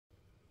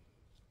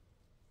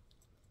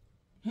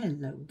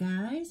Hello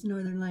guys,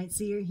 Northern Light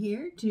Seer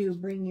here to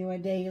bring you a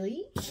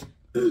daily.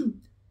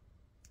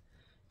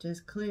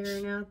 Just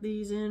clearing out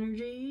these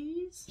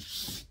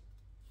energies.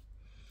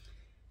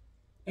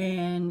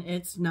 And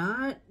there's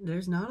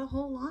not a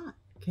whole lot,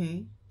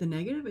 okay? The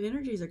negative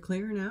energies are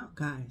clearing out,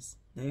 guys.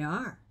 They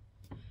are.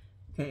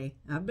 Okay,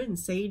 I've been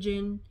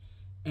saging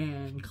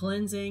and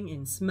cleansing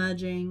and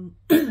smudging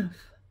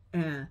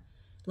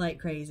like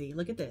crazy.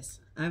 Look at this.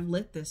 I've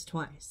lit this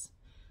twice.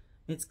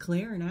 It's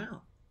clearing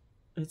out.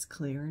 It's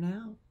clearing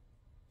out.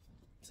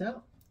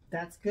 So,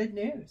 that's good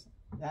news.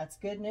 That's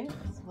good news.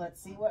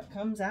 Let's see what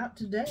comes out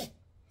today.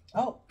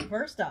 Oh,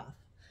 first off,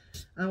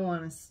 I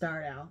want to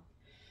start out.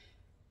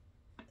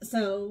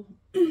 So,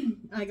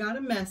 I got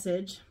a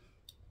message.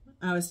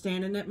 I was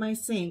standing at my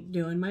sink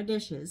doing my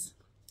dishes,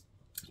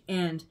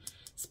 and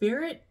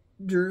Spirit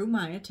drew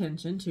my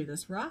attention to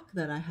this rock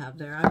that I have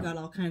there. I've got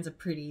all kinds of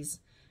pretties,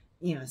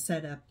 you know,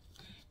 set up,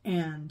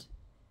 and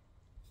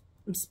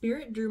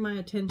Spirit drew my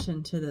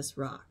attention to this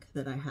rock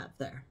that I have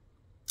there.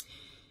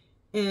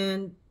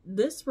 And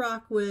this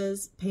rock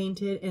was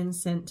painted and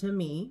sent to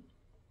me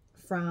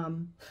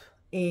from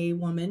a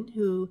woman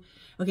who,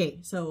 okay,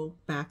 so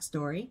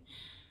backstory.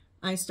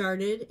 I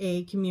started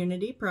a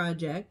community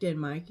project in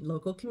my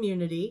local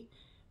community.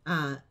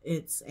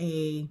 It's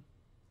a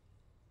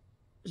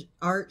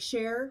art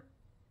share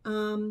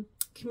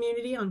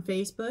community on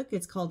Facebook.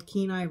 It's called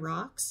Kenai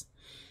Rocks.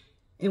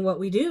 And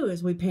what we do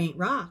is we paint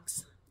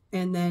rocks,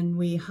 and then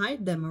we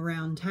hide them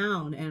around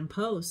town and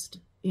post,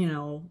 you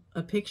know,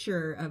 a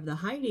picture of the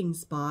hiding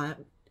spot,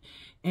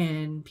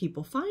 and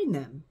people find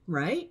them,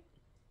 right?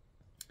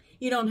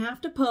 You don't have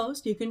to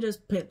post. You can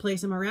just place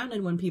them around,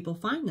 and when people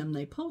find them,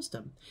 they post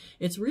them.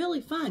 It's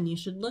really fun. You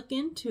should look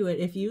into it.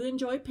 If you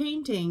enjoy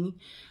painting,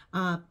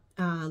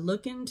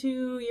 look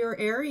into your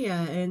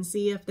area and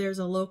see if there's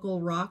a local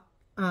rock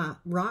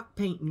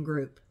painting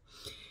group.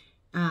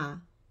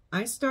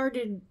 I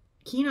started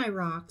Kenai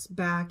Rocks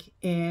back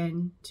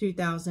in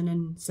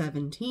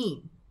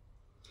 2017.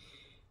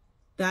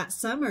 That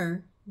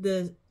summer,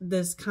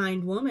 this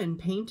kind woman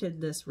painted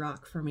this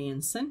rock for me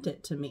and sent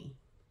it to me.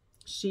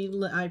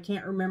 I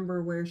can't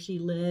remember where she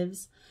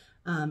lives.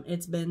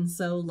 It's been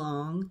so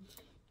long.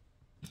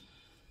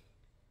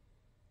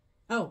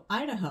 Oh,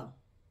 Idaho.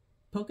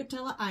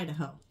 Pocatello,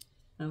 Idaho.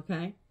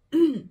 Okay.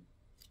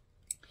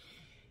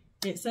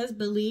 It says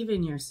believe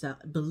in yourself.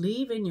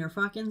 Believe in your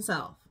fucking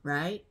self,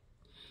 right?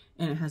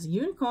 And it has a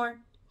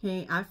unicorn.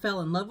 Okay, I fell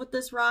in love with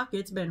this rock.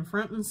 It's been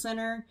front and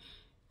center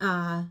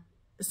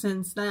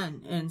since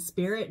then. And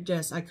Spirit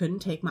just, I couldn't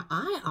take my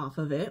eye off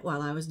of it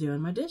while I was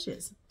doing my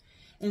dishes.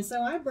 And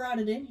so I brought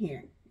it in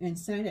here and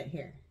set it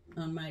here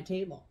on my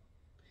table.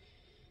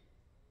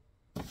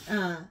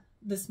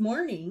 This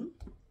morning,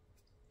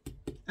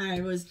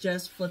 I was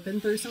just flipping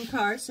through some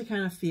cards to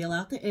kind of feel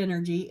out the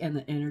energy, and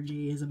the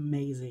energy is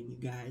amazing, you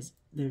guys.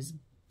 There's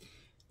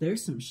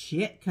some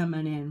shit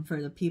coming in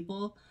for the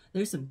people.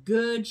 There's some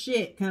good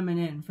shit coming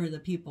in for the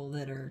people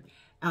that are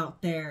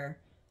out there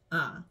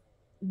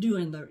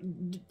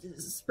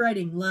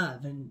spreading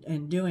love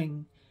and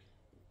doing,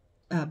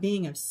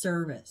 being of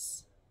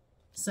service.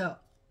 So,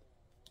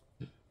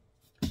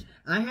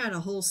 I had a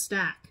whole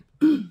stack,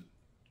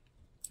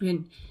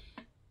 and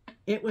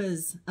it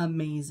was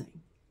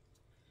amazing.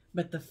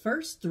 But the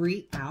first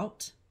three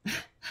out,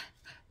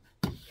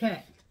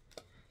 okay,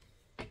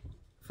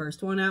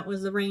 first one out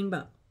was the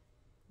rainbow.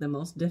 The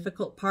most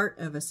difficult part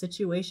of a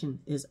situation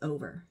is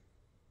over.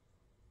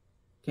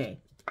 Okay,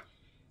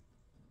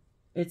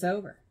 it's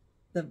over.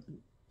 The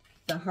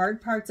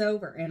hard part's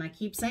over. And I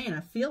keep saying,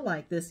 I feel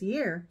like this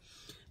year,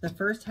 the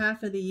first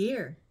half of the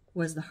year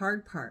was the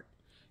hard part.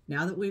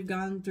 Now that we've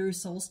gone through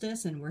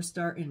solstice and we're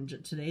starting,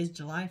 today's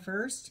July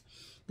 1st,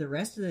 the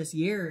rest of this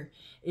year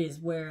is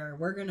where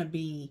we're going to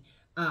be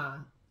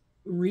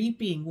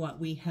reaping what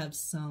we have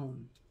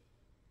sown.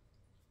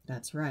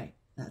 That's right.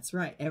 That's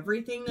right.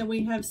 Everything that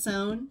we have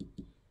sown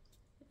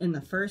in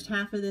the first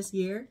half of this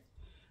year,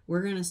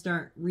 we're going to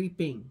start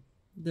reaping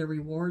the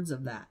rewards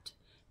of that.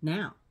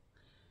 Now,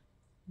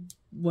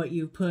 what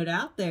you put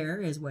out there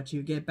is what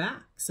you get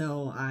back.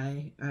 So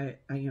I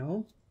you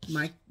know,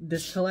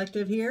 this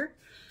collective here,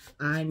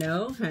 I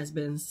know, has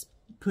been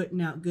putting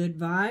out good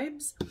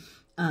vibes.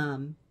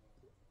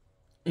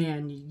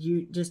 And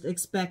you just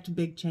expect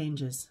big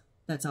changes.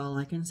 That's all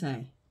I can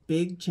say.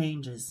 Big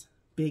changes.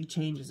 Big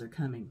changes are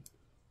coming.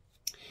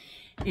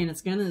 And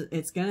it's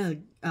gonna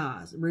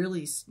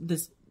really,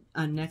 this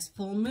next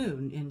full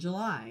moon in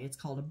July. It's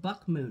called a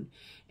buck moon,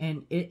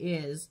 and it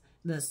is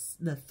the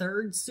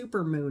third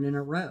super moon in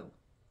a row.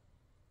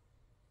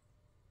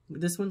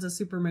 This one's a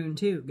super moon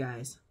too,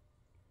 guys.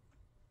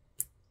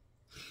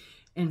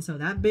 And so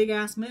that big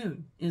ass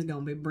moon is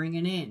gonna be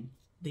bringing in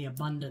the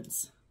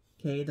abundance.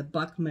 Okay, the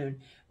buck moon.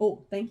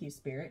 Oh, thank you,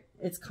 Spirit.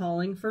 It's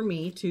calling for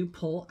me to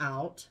pull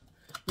out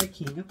the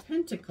King of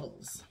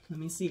Pentacles. Let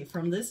me see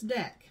from this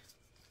deck.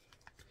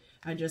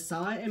 I just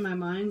saw it in my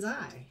mind's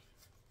eye.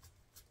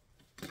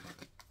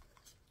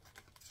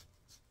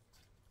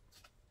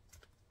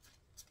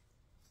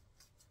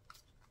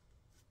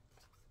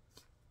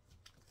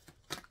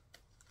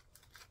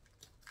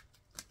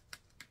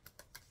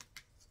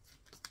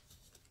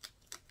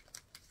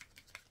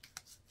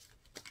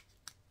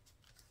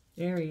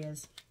 There he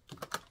is.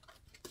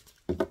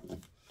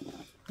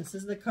 This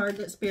is the card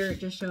that Spirit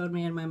just showed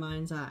me in my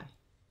mind's eye.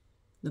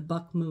 The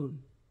Buck Moon.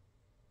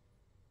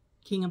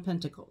 King of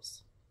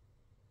Pentacles.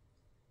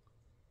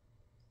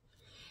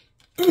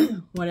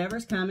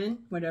 Whatever's coming,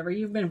 whatever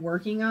you've been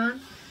working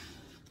on,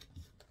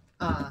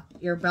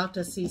 you're about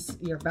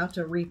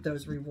to reap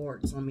those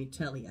rewards, let me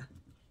tell you.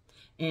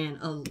 And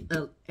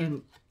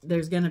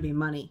there's going to be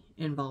money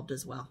involved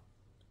as well.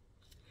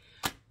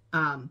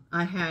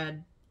 I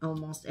had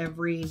almost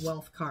every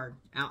wealth card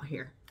out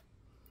here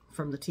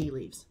from the tea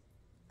leaves.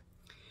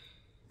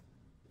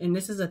 And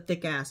this is a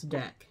thick-ass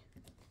deck.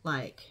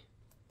 Like,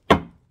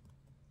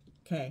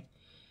 okay.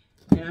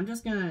 And I'm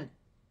just going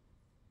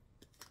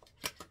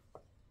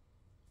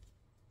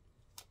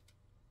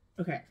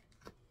to... Okay.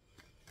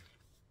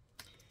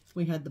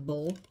 We had the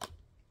Bull,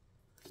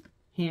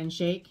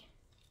 Handshake,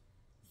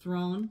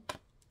 Throne,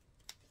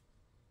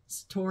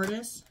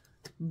 Tortoise,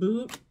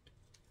 Boot,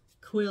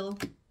 Quill,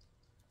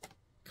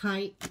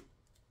 Kite,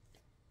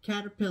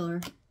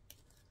 Caterpillar,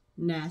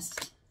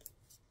 Nest,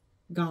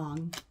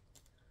 Gong,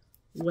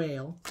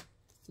 Whale,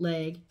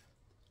 Leg,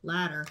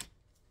 Ladder,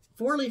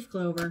 4-leaf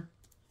clover.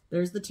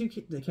 There's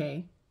the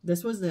K.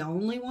 This was the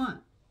only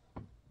one.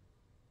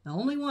 The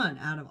only one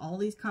out of all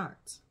these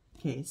cards.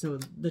 Okay, so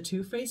the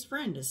two-faced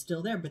friend is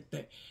still there, but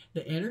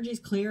the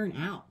energy's clearing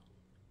out.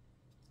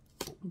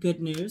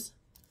 Good news.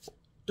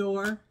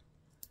 Door,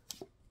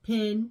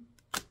 pin,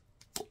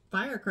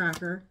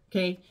 firecracker.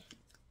 Okay,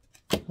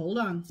 hold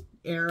on.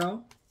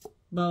 Arrow,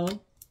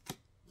 bow,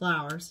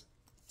 flowers,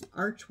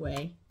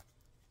 archway,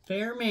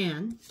 fair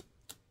man,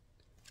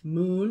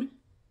 moon,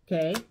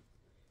 okay,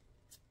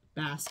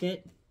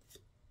 basket,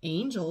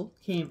 angel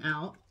came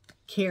out,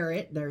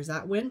 carrot, there's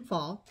that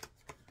windfall,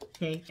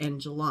 okay, and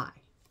July.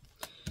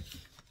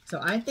 So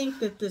I think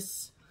that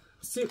this,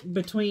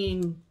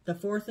 between the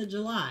 4th of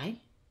July,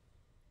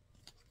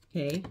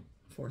 okay,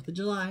 4th of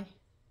July,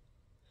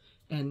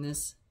 and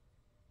this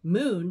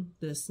moon,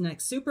 this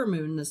next super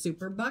moon, the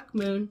super buck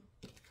moon,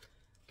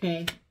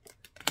 okay,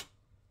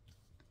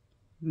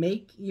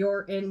 make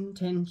your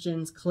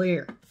intentions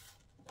clear.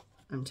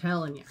 I'm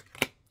telling you.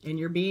 And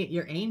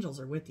your angels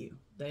are with you.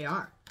 They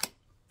are.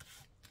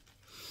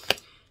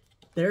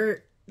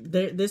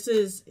 This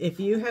is, if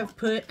you have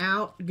put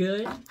out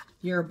good,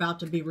 you're about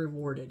to be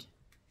rewarded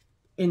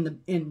in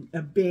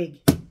a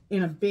big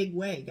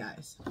way,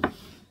 guys.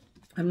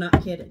 I'm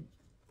not kidding.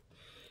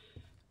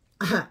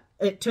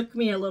 It took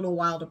me a little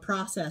while to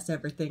process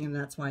everything, and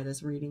that's why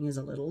this reading is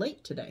a little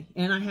late today.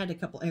 And I had a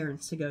couple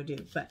errands to go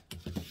do, but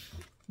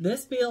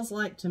this feels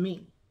like to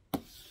me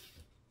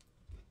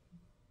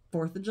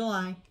 4th of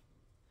July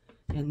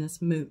and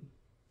this moon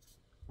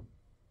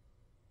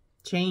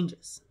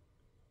changes.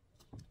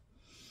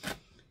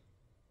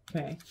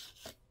 Okay.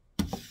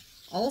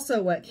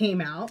 Also, what came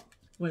out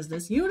was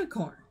this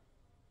unicorn.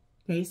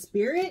 Okay,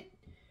 Spirit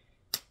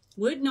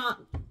would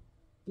not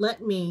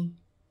let me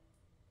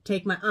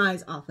take my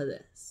eyes off of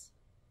this.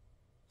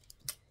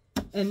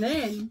 And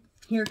then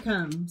here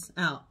comes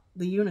out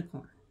the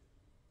unicorn.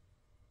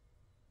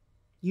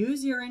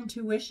 Use your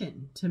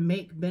intuition to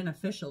make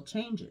beneficial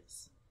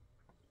changes.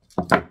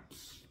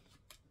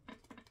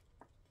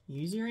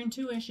 Use your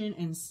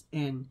intuition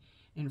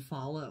and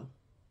follow.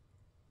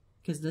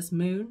 Because this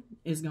moon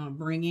is going to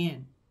bring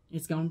in.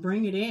 It's going to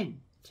bring it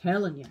in.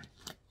 Telling you.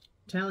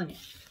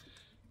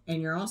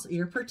 And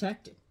you're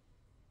protected.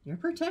 You're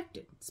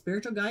protected.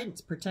 Spiritual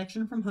guidance,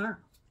 protection from harm.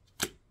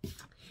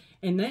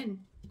 And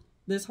then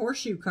this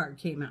horseshoe card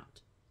came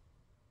out.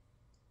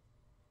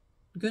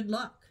 Good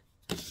luck.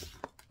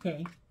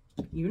 Okay.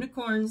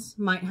 Unicorns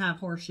might have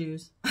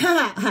horseshoes.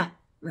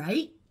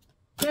 Right?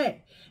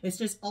 Okay. It's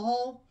just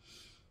all...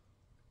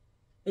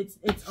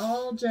 It's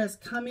all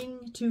just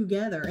coming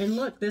together. And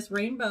look, this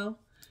rainbow,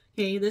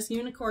 okay, this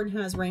unicorn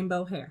has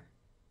rainbow hair.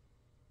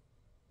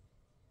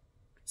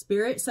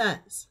 Spirit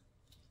says,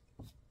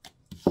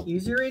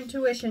 use your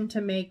intuition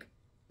to make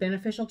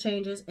beneficial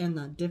changes, and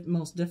the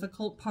most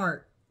difficult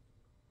part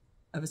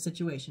of a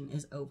situation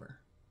is over.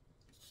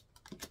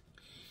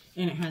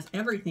 And it has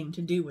everything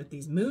to do with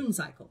these moon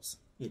cycles.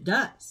 It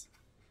does.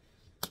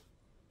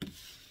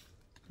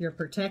 You're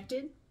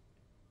protected.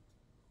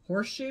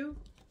 Horseshoe.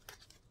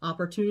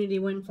 Opportunity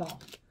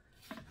windfall.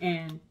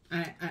 And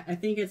I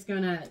think it's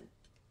going to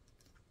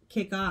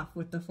kick off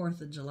with the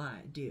 4th of July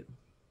due.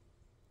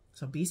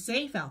 So be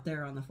safe out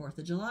there on the 4th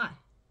of July.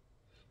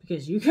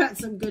 Because you got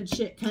some good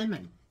shit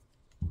coming.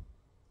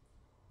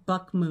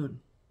 Buck moon.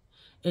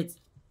 It's...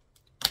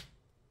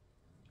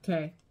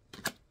 Okay.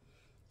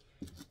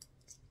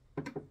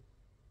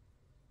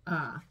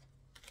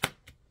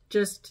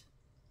 Just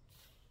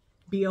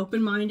be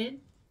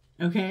open-minded.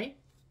 Okay?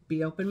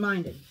 Be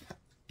open-minded.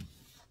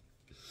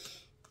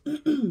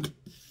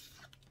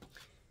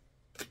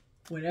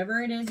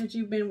 Whatever it is that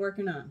you've been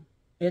working on,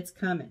 it's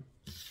coming.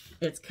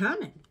 It's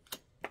coming.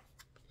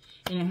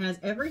 And it has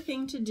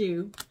everything to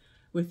do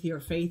with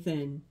your faith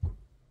in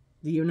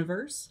the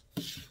universe,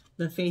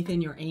 the faith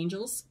in your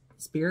angels,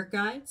 spirit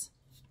guides,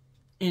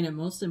 and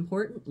most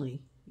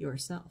importantly,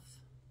 yourself.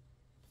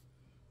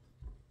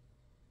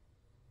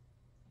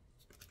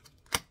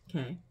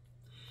 Okay.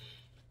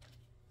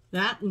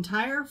 That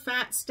entire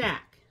fat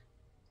stack,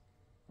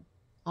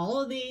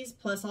 all of these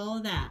plus all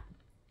of that,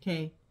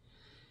 okay,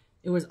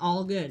 it was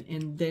all good.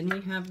 And then we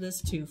have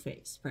this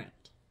two-faced friend,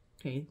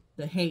 okay,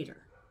 the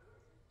hater.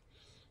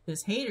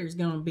 This hater's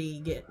going to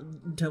get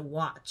to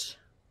watch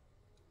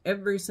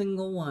every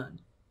single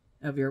one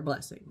of your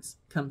blessings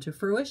come to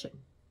fruition.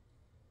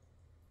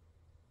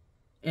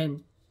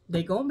 And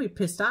they going to be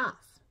pissed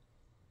off.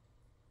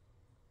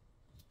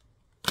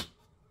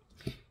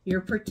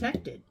 You're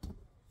protected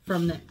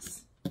from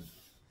this.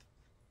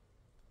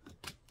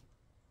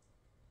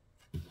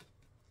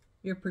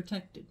 You're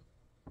protected.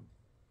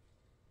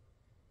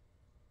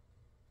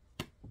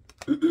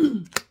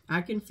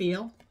 I can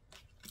feel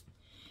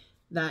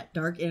that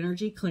dark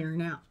energy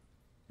clearing out.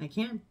 I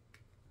can.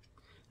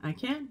 I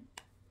can.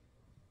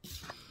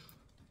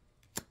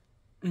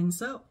 And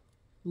so,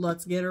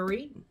 let's get a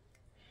reading.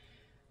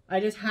 I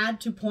just had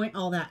to point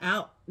all that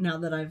out now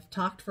that I've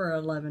talked for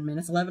 11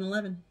 minutes.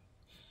 11:11.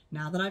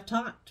 Now that I've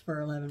talked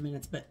for 11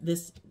 minutes. But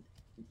this,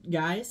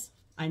 guys,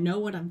 I know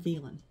what I'm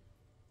feeling.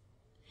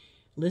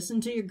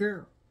 Listen to your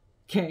girl,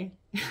 okay?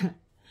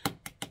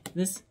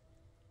 This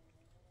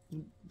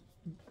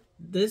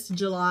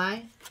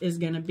July is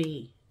going to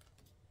be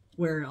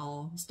where it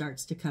all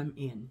starts to come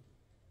in.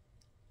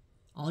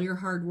 All your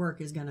hard work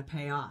is going to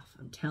pay off.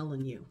 I'm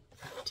telling you.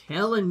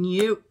 Telling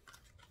you.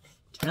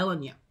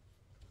 Telling you.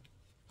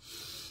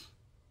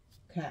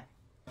 Okay.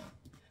 I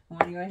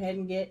want to go ahead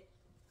and get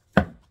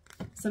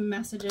some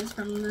messages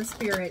from the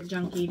Spirit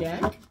Junkie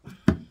deck.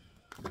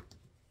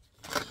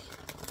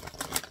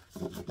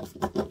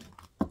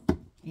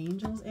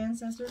 Angels,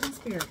 ancestors, and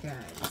spirit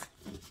guides.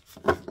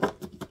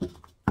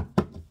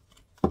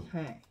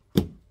 Okay.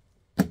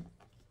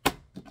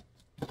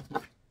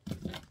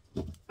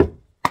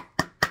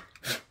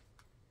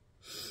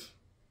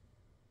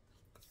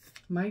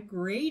 My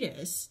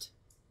greatest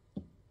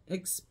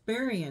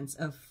experience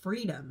of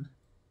freedom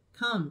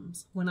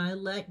comes when I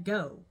let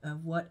go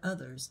of what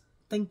others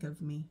think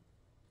of me.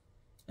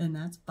 And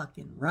that's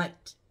fucking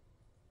right.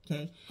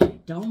 Okay?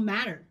 Don't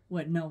matter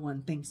what no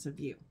one thinks of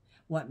you.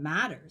 What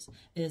matters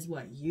is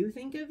what you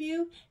think of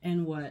you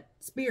and what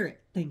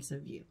Spirit thinks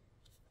of you.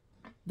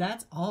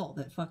 That's all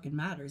that fucking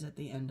matters at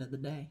the end of the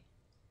day.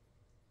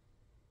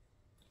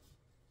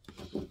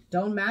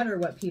 Don't matter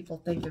what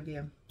people think of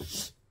you.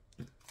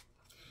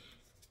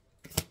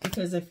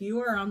 Because if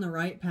you are on the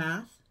right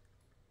path,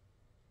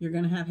 you're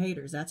going to have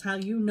haters. That's how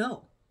you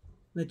know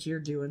that you're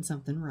doing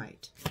something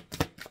right.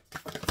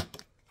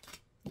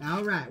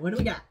 All right, what do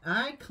we got?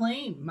 I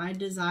claim my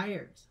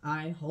desires.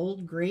 I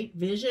hold great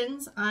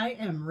visions. I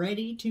am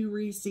ready to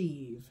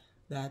receive.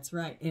 That's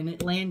right. And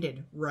it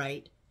landed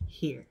right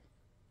here.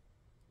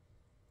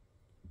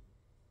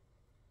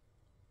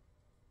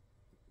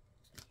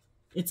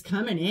 It's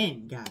coming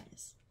in,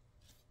 guys.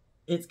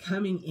 It's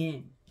coming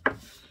in.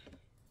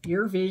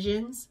 Your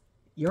visions,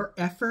 your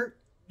effort,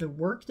 the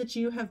work that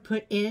you have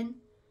put in,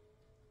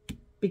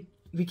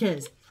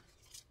 because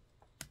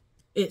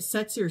it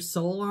sets your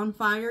soul on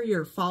fire.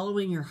 You're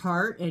following your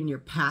heart and you're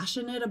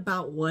passionate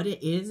about what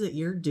it is that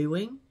you're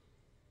doing.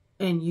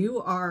 And you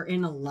are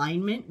in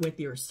alignment with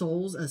your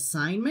soul's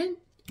assignment.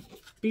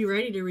 Be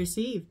ready to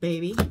receive,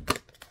 baby.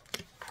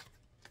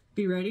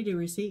 Be ready to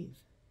receive.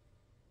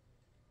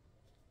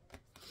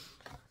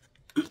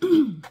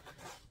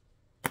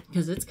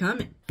 Because it's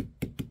coming.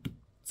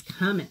 It's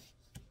coming.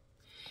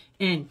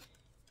 And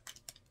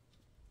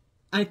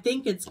I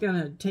think it's going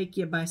to take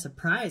you by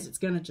surprise. There's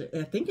going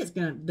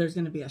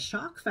to be a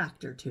shock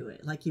factor to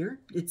it. Like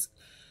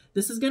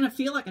this is going to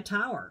feel like a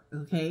tower,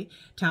 okay?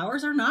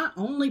 Towers are not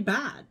only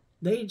bad.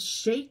 They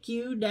shake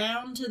you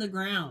down to the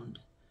ground.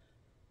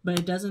 But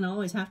it doesn't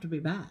always have to be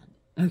bad.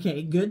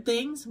 Okay, good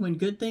things, when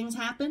good things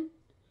happen,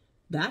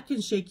 that can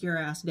shake your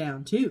ass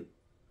down too,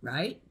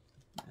 right?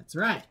 That's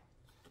right.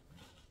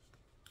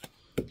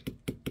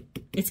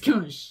 It's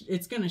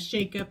gonna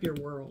shake up your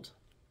world,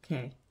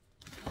 okay?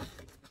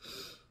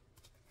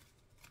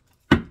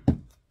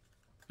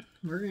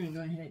 We're going to go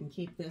ahead and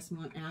keep this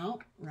one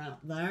out right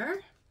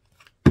there.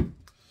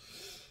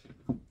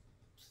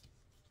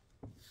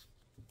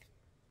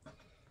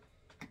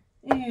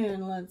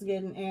 And let's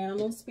get an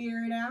animal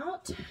spirit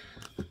out.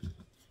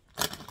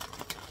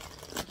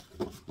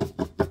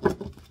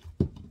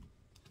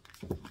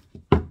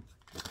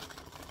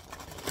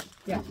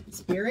 Yeah,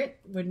 spirit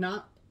would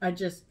not, I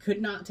just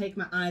could not take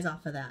my eyes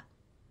off of that.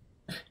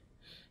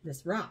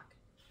 This rock.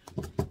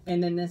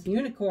 And then this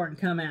unicorn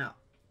come out.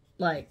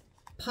 Like,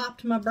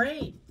 popped my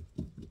brain.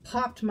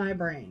 Popped my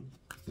brain.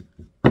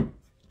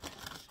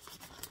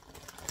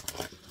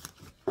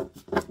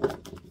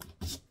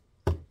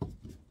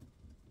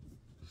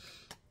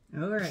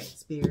 All right,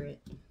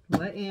 Spirit.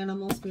 What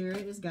animal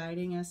spirit is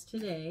guiding us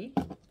today?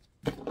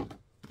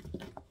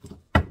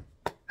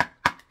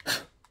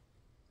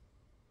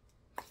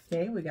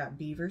 Okay, we got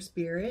Beaver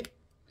Spirit.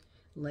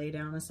 Lay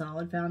down a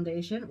solid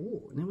foundation.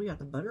 Ooh, and then we got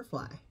the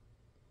butterfly.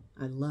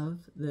 I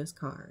love this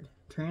card.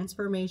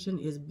 Transformation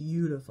is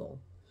beautiful.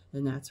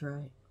 And that's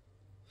right.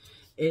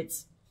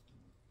 It's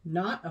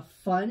not a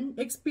fun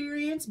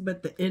experience,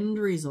 but the end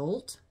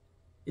result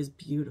is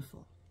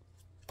beautiful.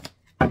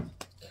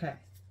 Okay,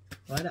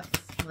 what else?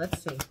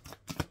 Let's see.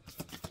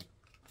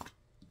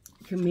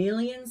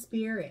 Chameleon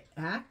spirit,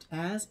 act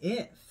as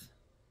if.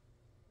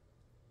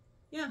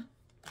 Yeah.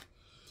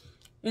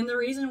 And the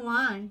reason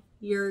why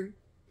you're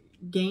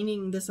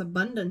gaining this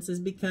abundance is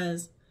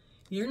because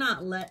you're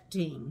not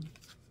letting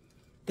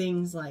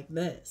things like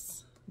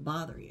this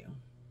bother you.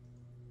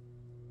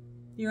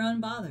 You're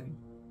unbothered.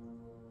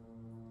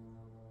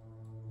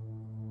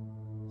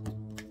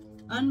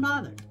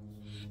 Unbothered.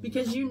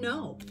 Because you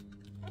know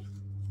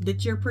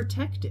that you're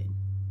protected.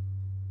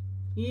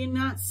 You're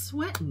not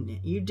sweating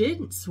it. You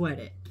didn't sweat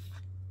it.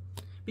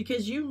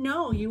 Because you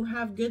know you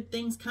have good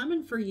things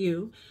coming for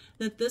you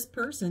that this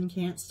person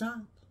can't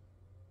stop.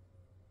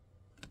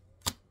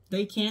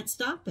 They can't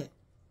stop it.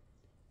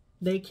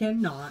 They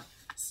cannot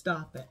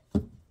stop it.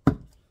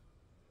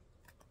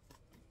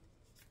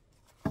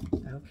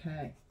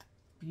 Okay.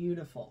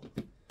 Beautiful.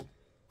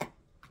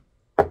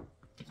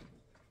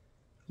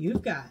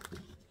 You've got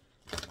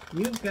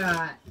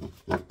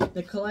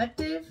the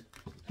collective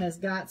has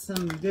got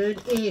some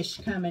good-ish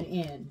coming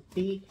in.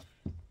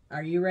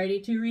 Are you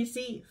ready to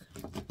receive?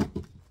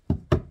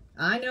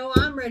 I know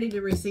I'm ready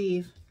to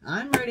receive.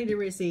 I'm ready to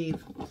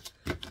receive.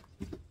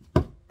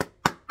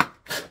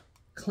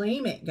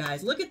 Claim it,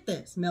 guys. Look at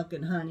this. Milk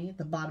and honey at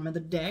the bottom of the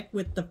deck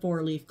with the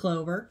 4-leaf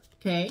clover.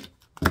 Okay.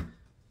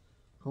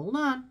 Hold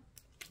on.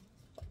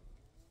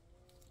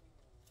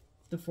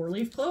 The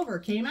 4-leaf clover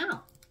came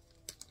out.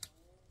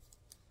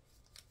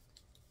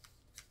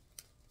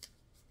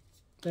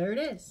 There it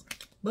is.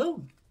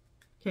 Boom.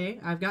 Okay,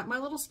 I've got my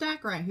little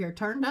stack right here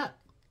turned up.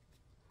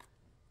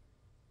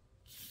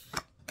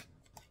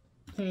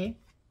 Okay.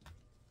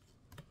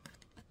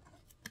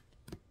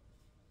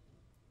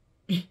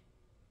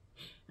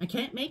 I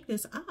can't make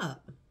this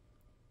up.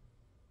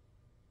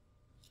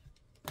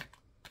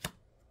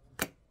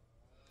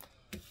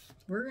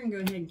 We're going to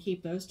go ahead and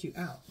keep those two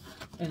out.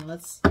 And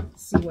let's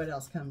see what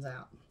else comes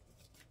out.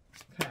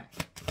 Okay.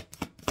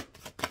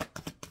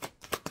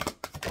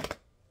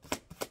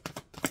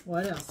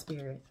 What else,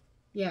 Spirit?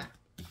 Yeah.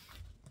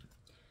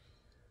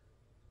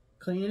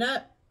 Clean it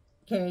up.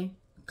 Okay.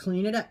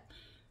 Clean it up.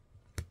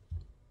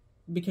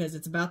 Because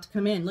it's about to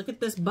come in. Look at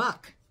this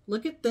buck.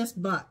 Look at this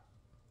buck.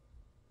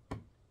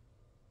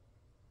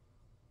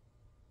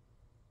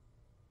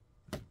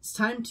 It's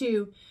time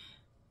to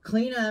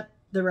clean up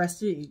the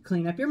rest of you.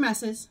 Clean up your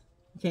messes.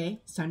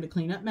 Okay. It's time to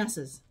clean up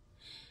messes.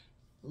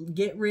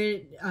 Get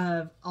rid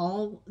of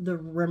all the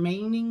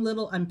remaining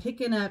little, I'm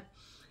picking up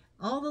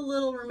all the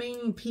little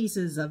remaining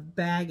pieces of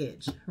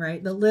baggage,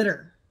 right? The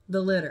litter.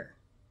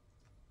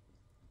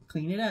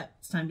 Clean it up.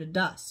 It's time to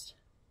dust.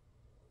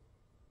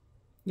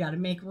 You got to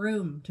make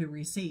room to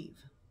receive.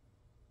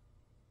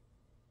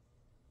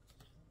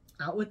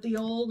 Out with the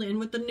old, in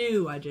with the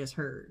new, I just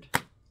heard.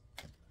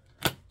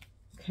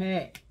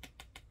 Okay.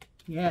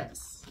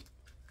 Yes.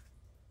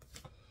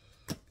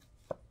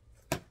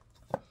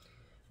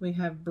 We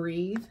have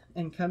breathe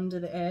and come to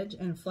the edge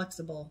and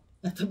flexible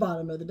at the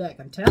bottom of the deck.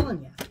 I'm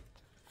telling you.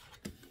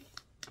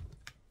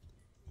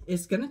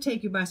 It's going to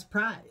take you by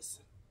surprise.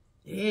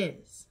 It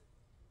is.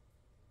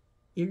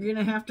 You're going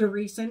to have to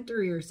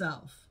recenter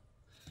yourself.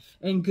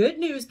 And good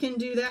news can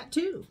do that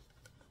too.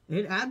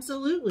 It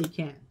absolutely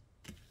can.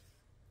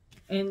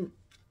 And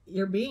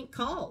you're being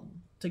called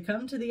to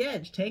come to the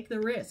edge. Take the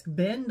risk.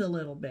 Bend a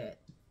little bit.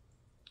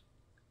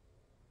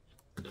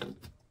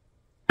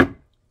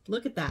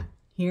 Look at that.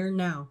 Here and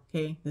now.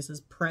 Okay, this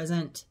is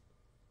present.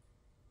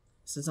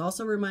 This is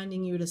also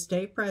reminding you to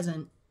stay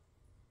present.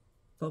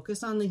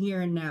 Focus on the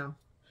here and now.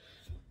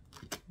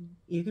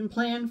 You can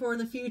plan for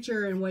the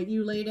future, and what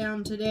you lay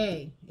down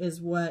today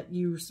is what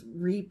you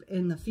reap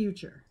in the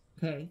future.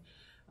 Okay?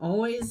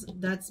 Always,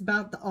 that's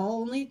about the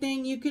only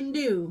thing you can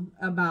do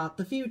about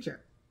the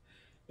future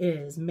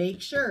is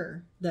make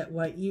sure that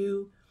what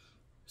you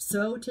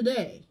sow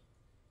today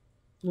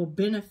will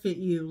benefit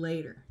you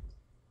later.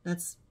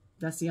 That's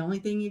the only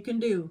thing you can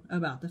do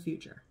about the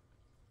future.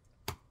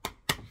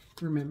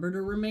 Remember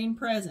to remain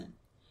present.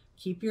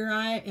 Keep your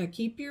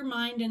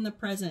mind in the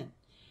present.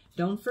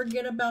 Don't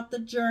forget about the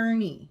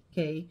journey,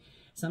 okay?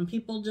 Some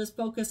people just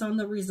focus on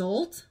the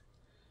result,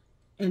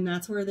 and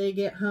that's where they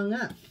get hung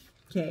up,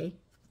 okay?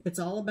 It's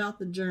all about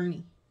the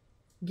journey,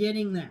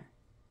 getting there.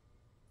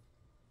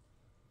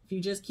 If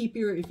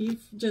you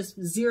just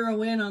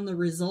zero in on the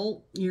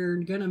result, you're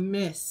gonna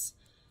miss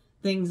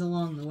things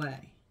along the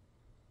way.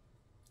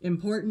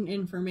 Important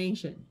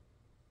information.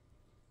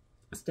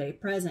 Stay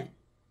present.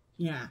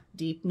 Yeah,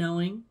 deep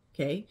knowing,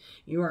 okay?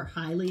 You are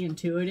highly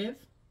intuitive.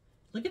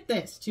 Look at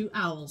this, 2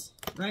 owls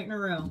right in a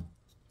row.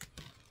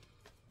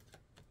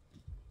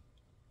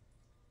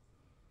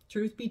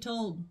 Truth be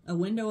told, a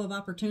window of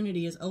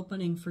opportunity is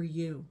opening for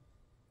you.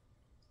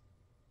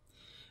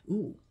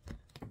 Ooh,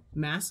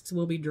 masks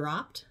will be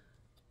dropped.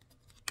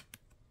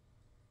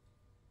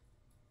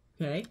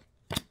 Okay,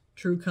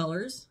 true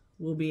colors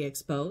will be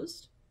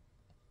exposed,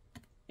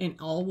 and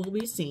all will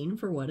be seen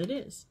for what it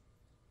is.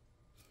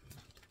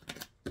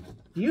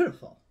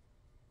 Beautiful.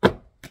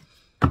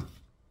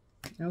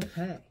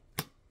 Okay.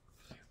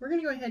 We're going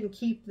to go ahead and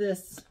keep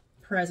this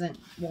present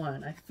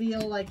one. I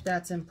feel like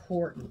that's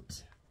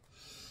important.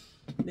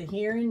 The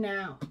here and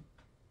now.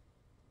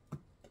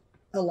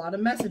 A lot of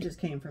messages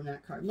came from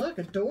that card. Look,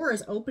 a door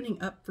is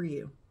opening up for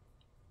you.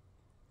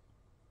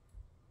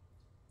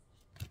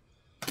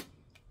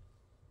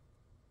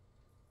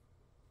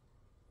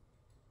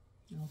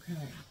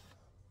 Okay.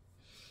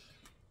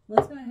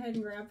 Let's go ahead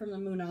and grab from the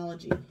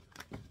Moonology.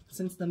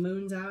 Since the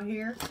moon's out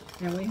here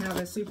and we have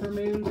a super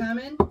moon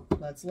coming,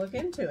 let's look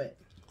into it.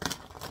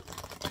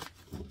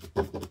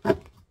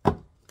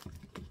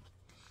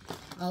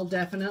 I'll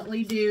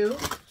definitely do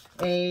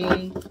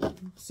a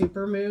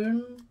super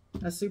moon,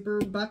 a super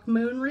buck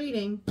moon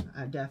reading.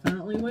 I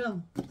definitely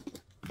will.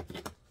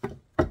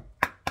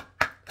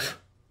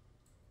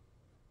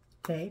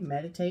 Okay,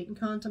 meditate and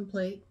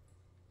contemplate.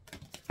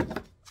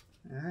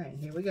 All right,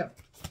 here we go.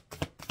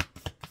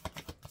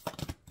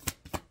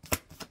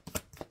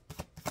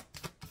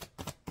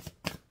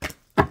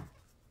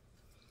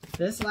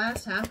 This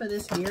last half of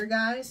this year,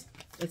 guys,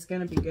 it's going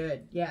to be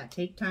good. Yeah,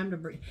 take time to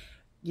breathe.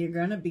 You're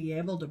going to be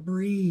able to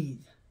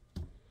breathe.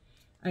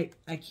 I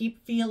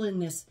keep feeling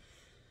this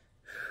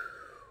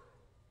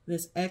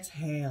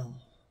exhale.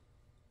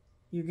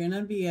 You're going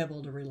to be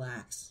able to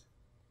relax.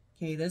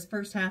 Okay, this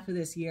first half of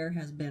this year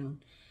has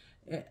been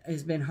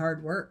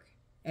hard work.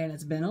 And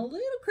it's been a little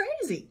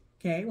crazy,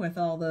 okay, with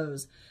all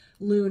those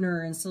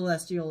lunar and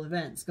celestial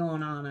events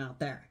going on out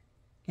there,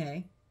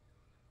 okay?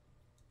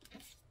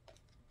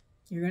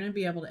 You're going to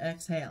be able to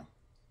exhale.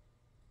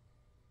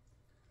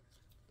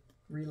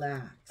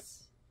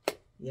 Relax.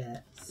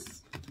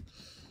 Yes.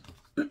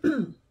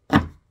 I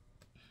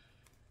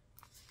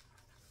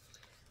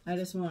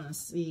just want to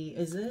see,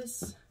 is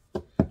this,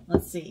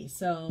 let's see,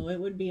 so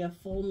it would be a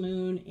full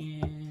moon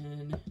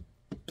in,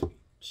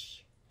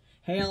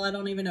 hell, I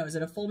don't even know, is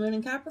it a full moon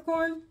in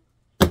Capricorn?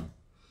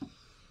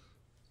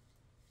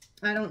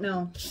 I don't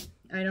know.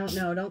 I don't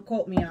know. Don't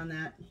quote me on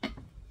that.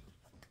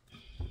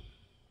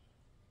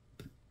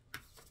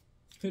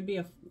 Could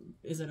be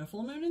is it a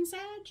full moon in Sag?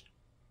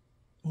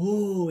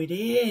 Oh, it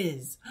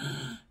is.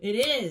 It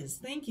is.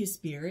 Thank you,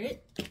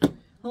 Spirit.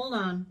 Hold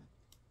on.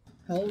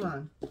 Hold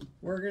on.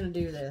 We're going to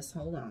do this.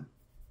 Hold on.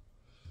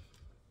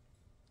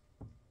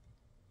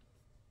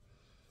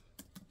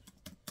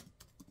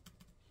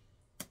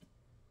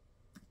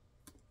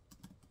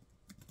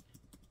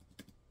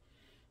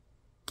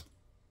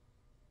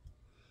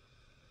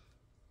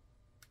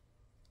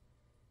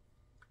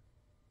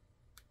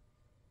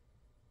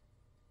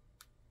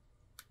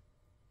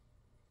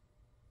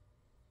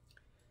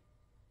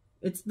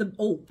 It's the,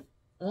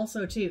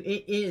 also too,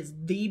 it is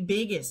the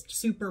biggest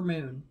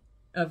supermoon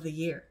of the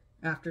year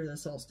after the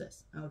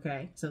solstice.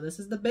 Okay, so this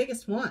is the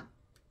biggest one.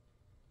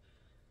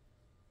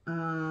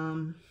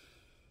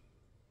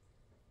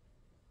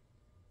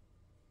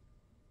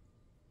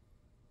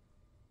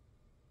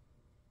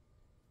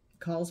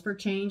 Calls for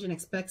change and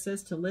expects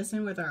us to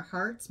listen with our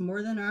hearts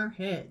more than our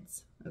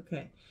heads.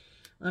 Okay,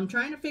 I'm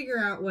trying to figure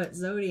out what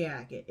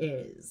zodiac it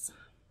is.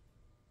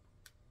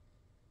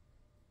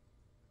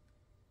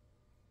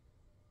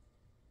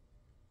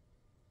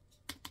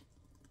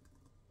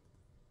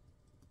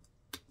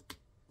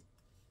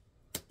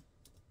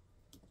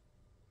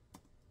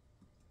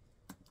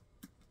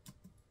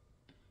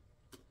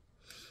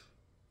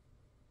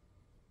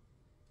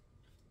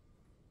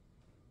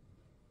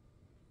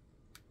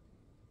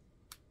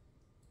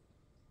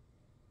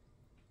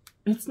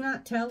 It's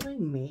not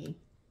telling me.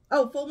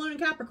 Oh, full moon in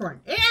Capricorn.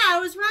 Yeah, I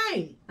was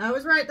right. I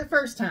was right the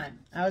first time.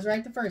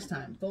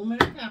 Full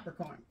moon in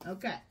Capricorn.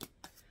 Okay.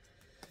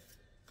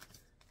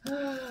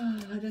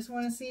 I just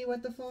want to see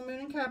what the full moon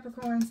in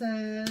Capricorn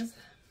says.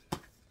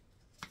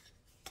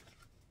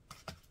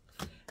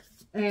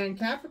 And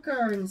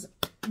Capricorns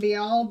be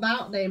all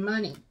about their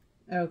money.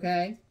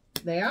 Okay?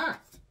 They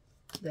are.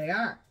 They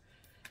are.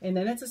 And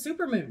then it's a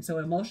super moon, so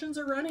emotions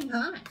are running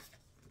high.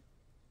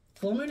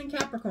 Full moon in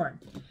Capricorn.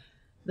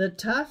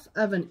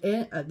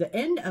 The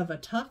end of a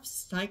tough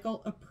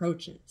cycle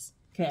approaches.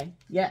 Okay,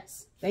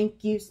 yes.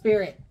 Thank you,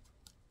 Spirit.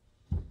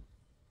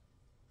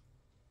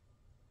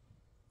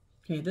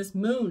 Okay, this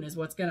moon is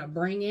what's going to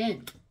bring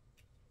in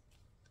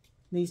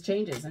these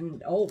changes.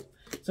 And,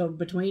 so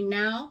between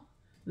now,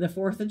 the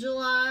 4th of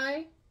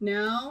July,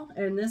 now,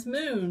 and this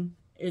moon,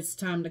 it's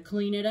time to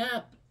clean it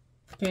up.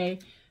 Okay,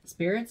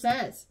 Spirit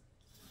says,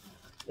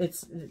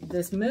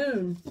 this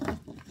moon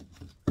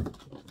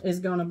is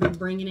going to be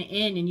bringing it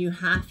in, and you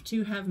have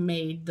to have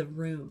made the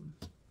room.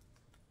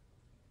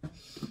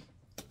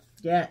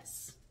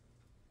 Yes.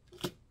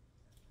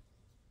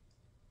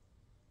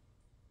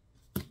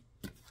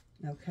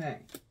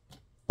 Okay.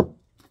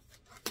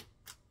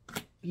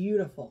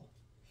 Beautiful.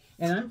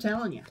 And I'm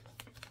telling you,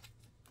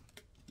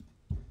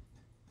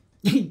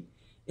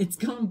 it's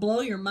going to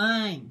blow your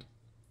mind.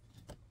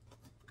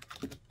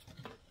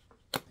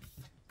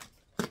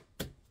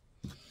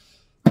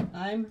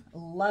 I'm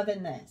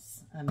loving this.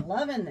 I'm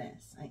loving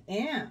this. I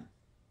am.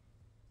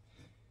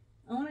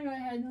 I want to go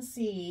ahead and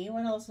see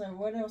what else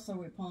are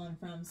we pulling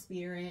from,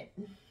 Spirit?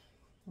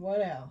 What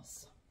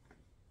else?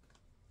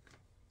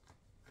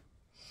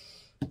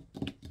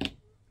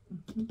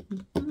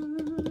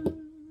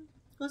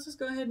 Let's just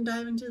go ahead and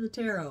dive into the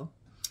tarot.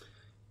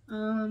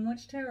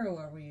 Which tarot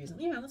are we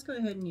using? Yeah, let's go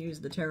ahead and use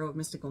the Tarot of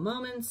Mystical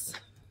Moments.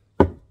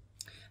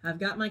 I've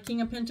got my King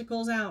of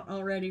Pentacles out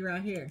already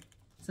right here.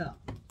 So,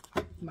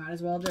 might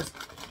as well just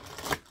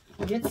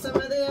get some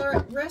of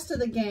the rest of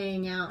the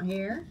gang out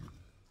here.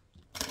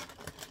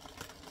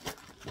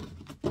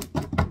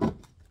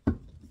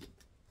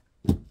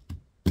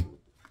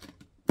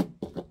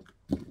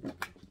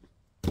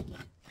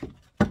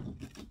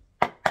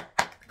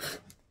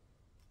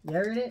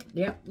 There it is.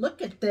 Yep,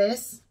 look at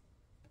this.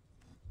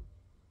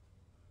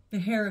 The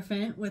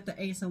Hierophant with the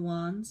Ace of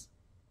Wands.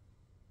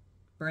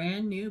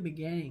 Brand new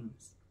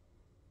beginnings.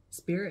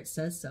 Spirit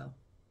says so.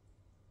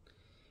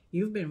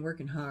 You've been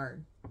working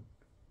hard.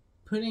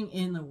 Putting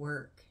in the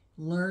work.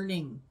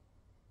 Learning.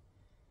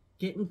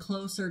 Getting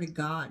closer to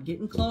God.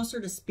 Getting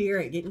closer to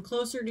Spirit. Getting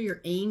closer to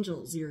your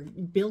angels. You're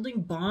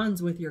building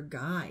bonds with your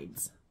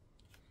guides.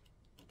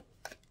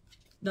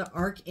 The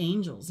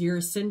archangels. Your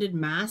ascended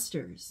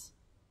masters.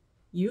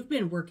 You've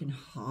been working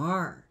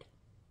hard.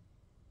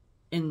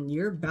 And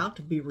you're about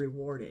to be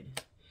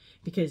rewarded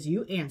because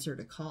you answered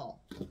a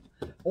call.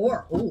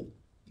 Or,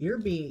 you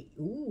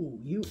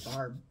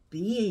are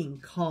being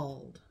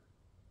called.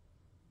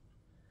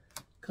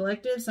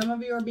 Collective, some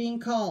of you are being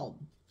called.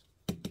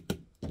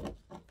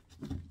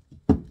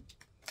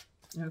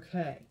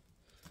 Okay.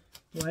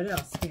 What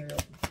else,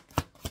 Spirit?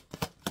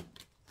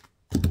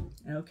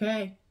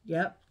 Okay.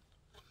 Yep.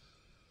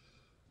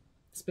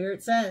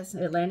 Spirit says,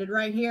 it landed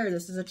right here.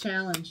 This is a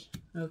challenge.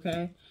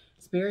 Okay.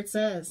 Spirit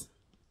says,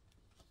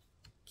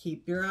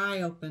 keep your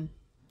eye open.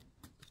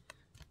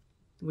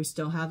 We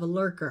still have a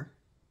lurker.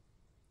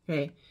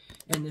 Okay.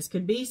 And this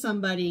could be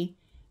somebody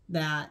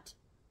that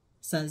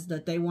says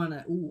that they want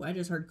to, I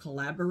just heard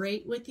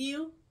collaborate with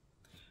you.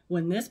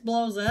 When this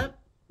blows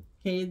up,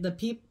 okay, the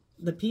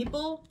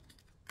people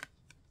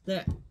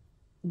that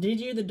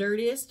did you the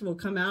dirtiest will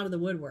come out of the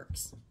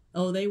woodworks.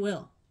 Oh, they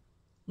will.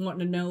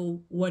 Wanting to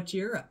know what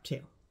you're up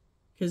to.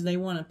 Because they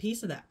want a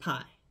piece of that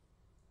pie.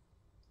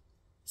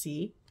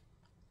 See?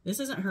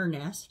 This isn't her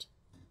nest.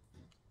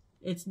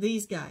 It's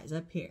these guys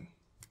up here.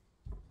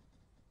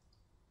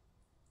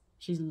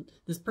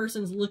 This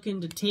person's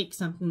looking to take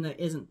something that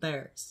isn't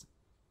theirs.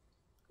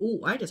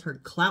 Ooh, I just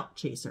heard clout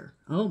chaser.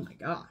 Oh my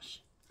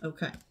gosh.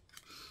 Okay.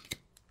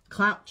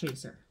 Clout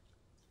chaser.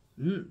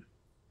 We're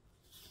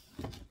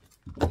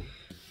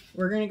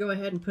going to go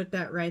ahead and put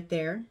that right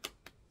there.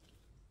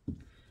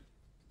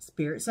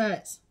 Spirit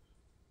says,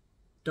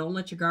 don't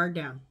let your guard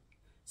down,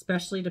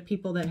 especially to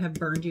people that have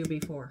burned you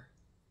before.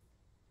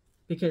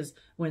 Because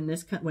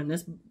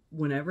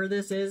whenever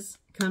this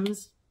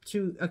comes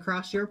to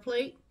across your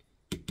plate,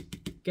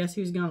 guess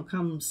who's gonna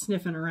come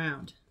sniffing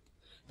around?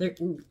 They're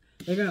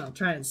gonna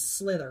try and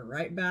slither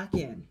right back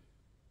in.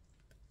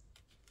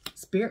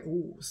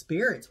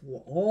 Spirits.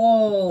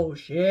 Oh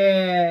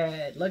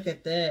shit! Look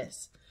at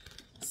this.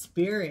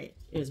 Spirit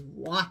is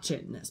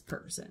watching this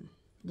person.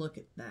 Look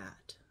at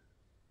that.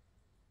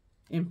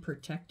 And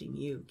protecting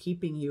you,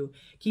 keeping you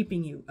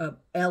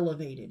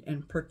elevated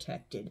and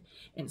protected.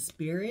 And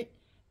Spirit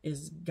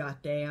is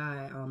got their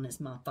eye on this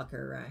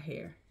motherfucker right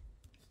here.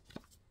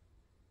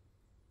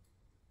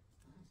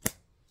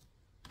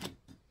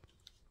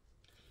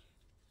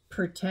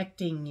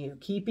 Protecting you,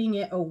 keeping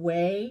it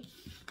away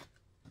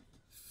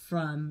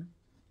from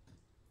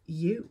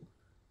you.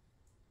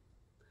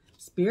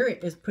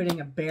 Spirit is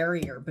putting a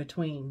barrier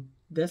between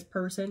this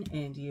person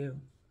and you.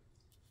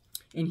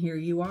 And here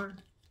you are.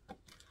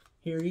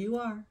 Here you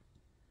are,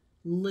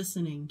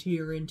 listening to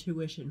your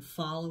intuition,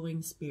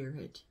 following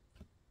Spirit.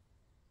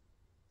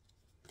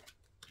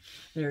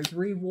 There's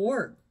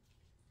reward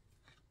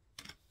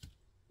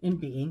in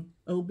being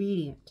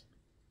obedient.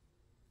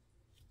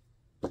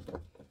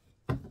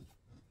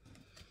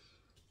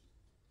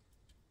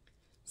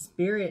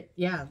 Spirit,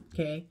 yeah,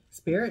 okay.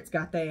 Spirit's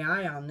got the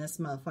eye on this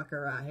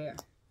motherfucker right here.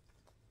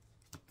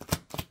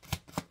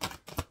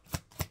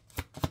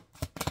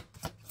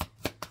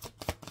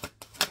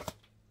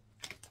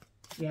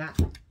 Yeah.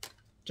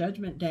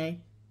 Judgment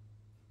Day.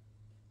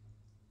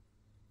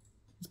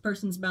 This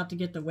person's about to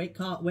get the wake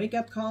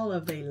up call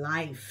of their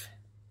life.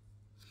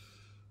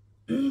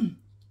 This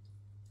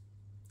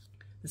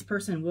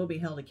person will be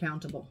held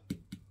accountable.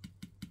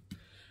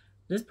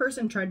 This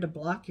person tried to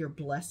block your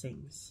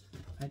blessings.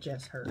 I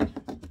just heard.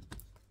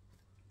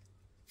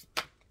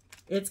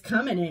 It's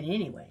coming in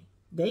anyway.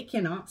 They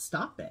cannot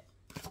stop it.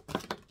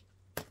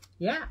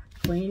 Yeah.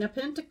 Queen of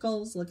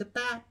Pentacles. Look at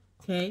that.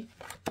 Okay.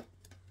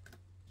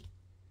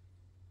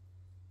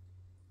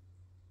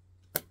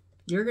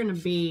 You're going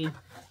to be,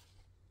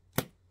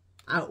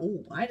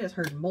 I just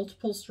heard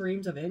multiple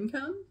streams of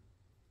income.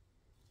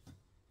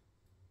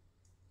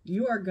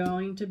 You are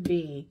going to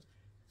be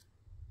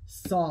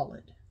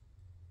solid.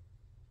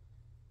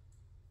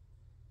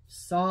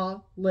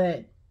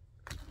 Solid.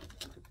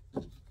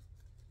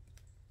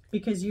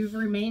 because you've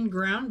remained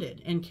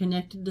grounded and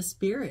connected to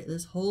spirit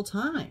this whole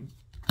time.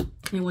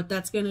 And what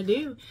that's going to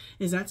do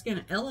is that's going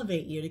to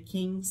elevate you to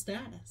king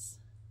status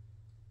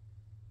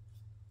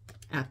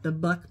at the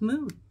buck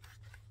moon.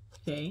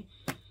 Okay?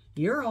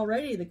 You're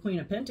already the Queen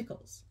of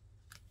Pentacles.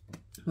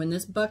 When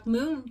this buck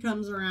moon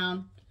comes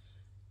around,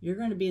 you're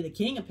going to be the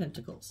King of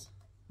Pentacles.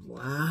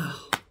 Wow.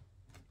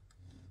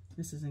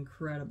 This is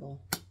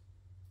incredible.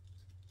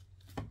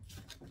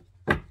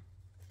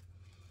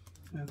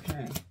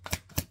 Okay.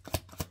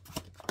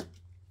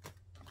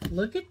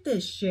 Look at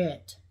this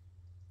shit.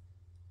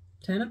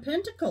 10 of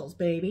Pentacles,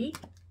 baby.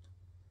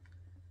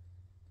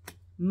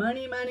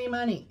 Money, money,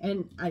 money.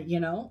 And, you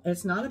know,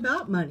 it's not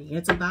about money.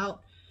 It's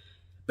about,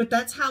 but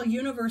that's how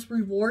universe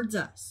rewards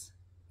us.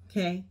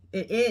 Okay?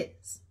 It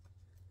is.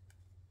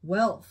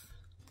 Wealth.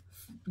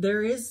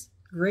 There is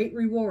great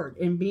reward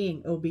in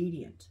being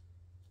obedient.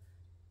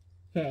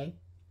 Okay?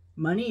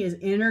 Money is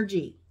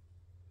energy.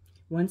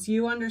 Once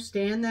you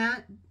understand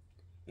that,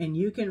 and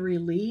you can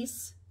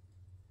release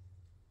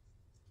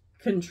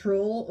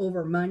control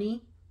over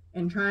money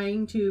and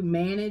trying to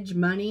manage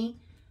money,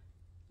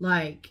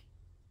 like,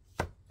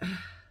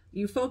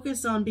 you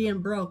focus on being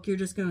broke, you're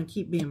just going to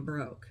keep being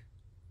broke.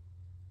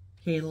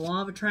 Okay, the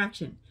law of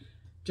attraction.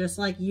 Just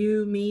like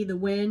you, me, the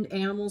wind,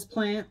 animals,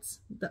 plants,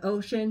 the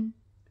ocean.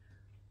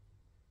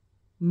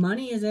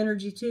 Money is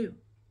energy too.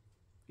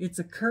 It's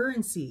a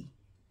currency.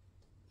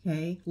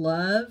 Okay,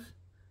 love,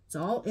 it's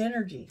all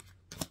energy.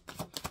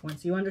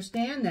 Once you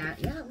understand that,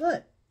 yeah,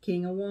 look,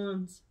 King of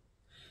Wands.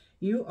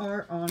 You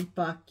are on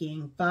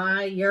fucking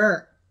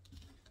fire.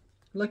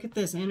 Look at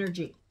this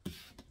energy.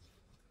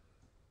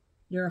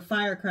 You're a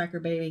firecracker,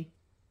 baby.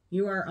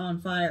 You are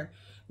on fire.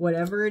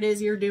 Whatever it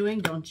is you're doing,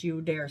 don't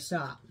you dare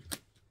stop.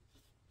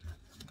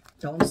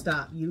 Don't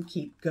stop. You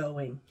keep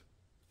going.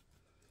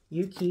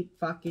 You keep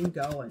fucking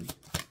going.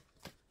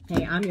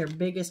 Hey, I'm your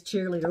biggest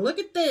cheerleader. Look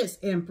at this,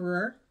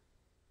 Emperor.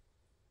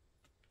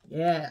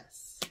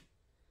 Yes.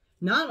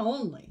 Not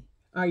only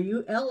are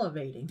you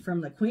elevating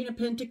from the Queen of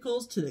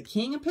Pentacles to the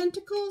King of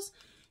Pentacles,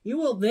 you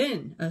will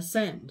then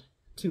ascend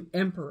to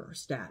Emperor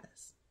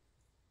status.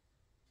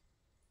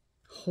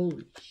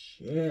 Holy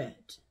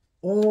shit.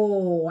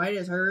 Oh, I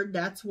just heard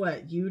that's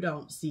what you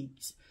don't see.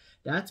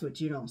 That's what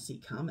you don't see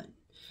coming.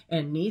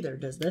 And neither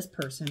does this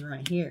person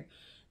right here.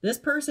 This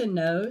person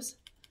knows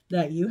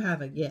that you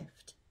have a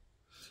gift.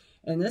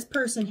 And this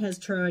person has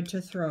tried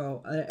to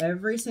throw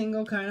every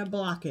single kind of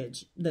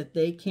blockage that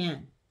they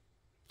can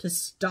to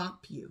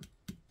stop you.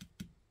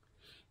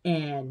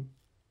 And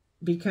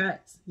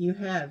because you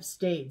have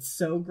stayed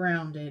so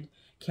grounded,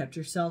 kept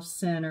yourself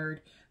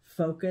centered,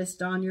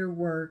 focused on your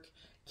work,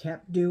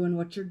 kept doing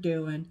what you're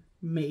doing,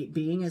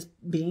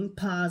 being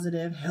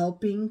positive,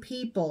 helping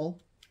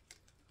people,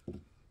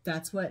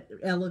 that's what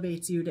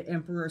elevates you to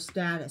Emperor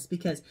status,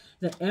 because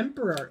the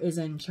Emperor is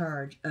in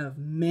charge of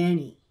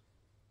many,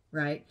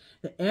 right?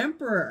 The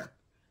Emperor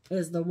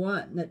is the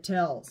one that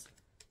tells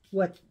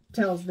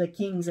the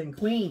kings and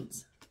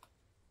queens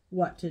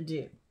what to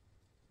do,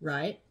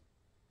 right?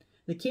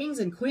 The kings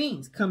and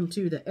queens come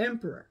to the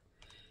Emperor.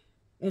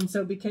 And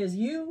so because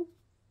you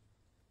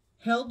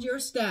held your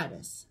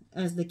status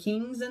as the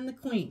kings and the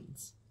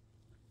queens,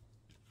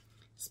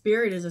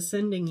 Spirit is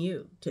ascending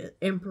you to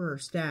Emperor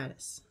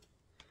status.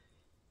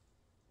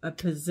 A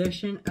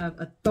position of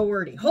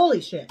authority.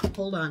 Holy shit.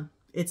 Hold on.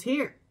 It's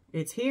here.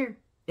 It's here.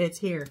 It's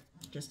here.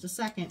 Just a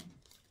second.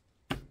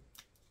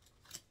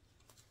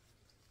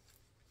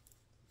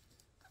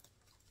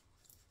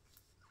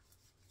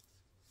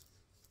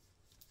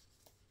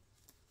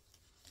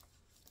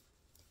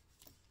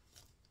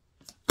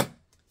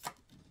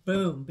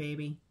 Boom,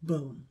 baby.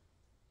 Boom.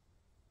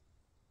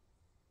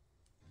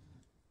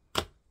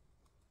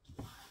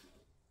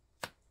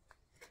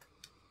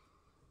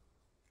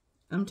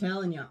 I'm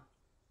telling y'all.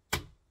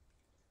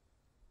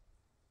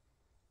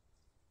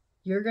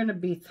 You're going to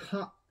be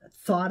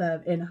thought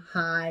of in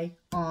high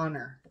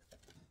honor.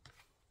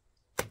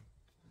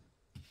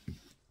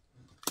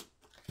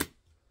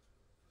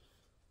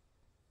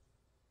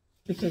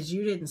 Because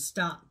you didn't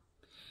stop.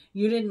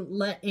 You didn't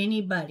let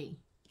anybody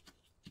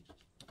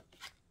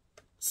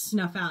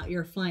snuff out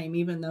your flame,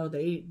 even though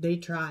they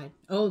tried.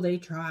 Oh, they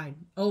tried.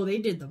 Oh, they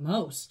did the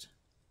most.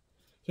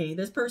 Okay,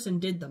 this person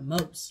did the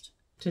most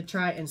to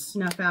try and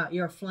snuff out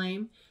your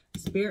flame.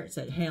 Spirit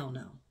said, hell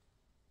no.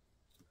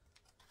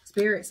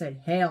 Spirit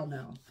said, hell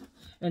no.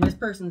 And this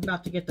person's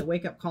about to get the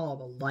wake-up call of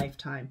a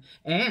lifetime.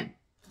 And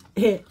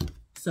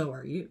so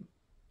are you.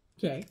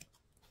 Okay?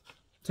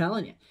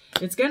 Telling you.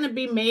 It's going to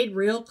be made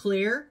real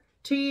clear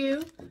to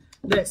you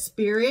that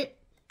Spirit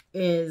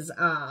is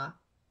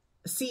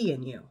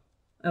seeing you.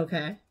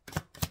 Okay?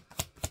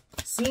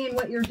 Seeing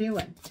what you're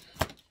doing.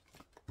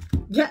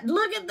 Yeah,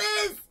 look at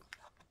this!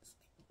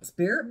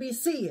 Spirit be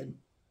seeing.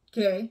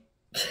 Okay?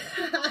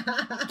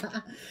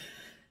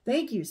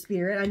 Thank you,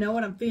 Spirit. I know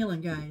what I'm feeling,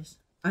 guys.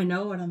 I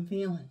know what I'm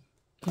feeling.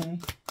 Okay?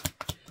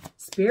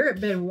 Spirit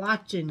been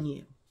watching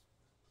you.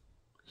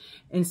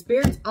 And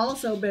Spirit's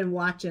also been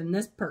watching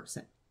this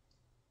person.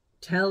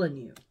 Telling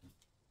you.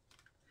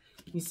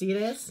 You see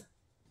this?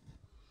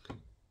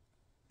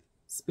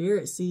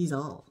 Spirit sees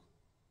all.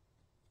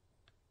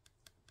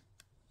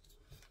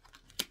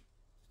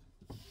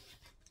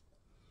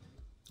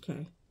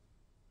 Okay.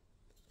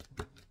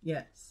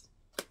 Yes.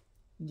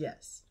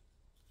 Yes.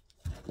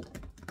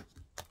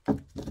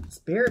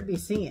 Spirit be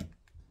seeing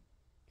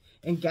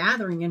and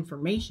gathering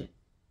information.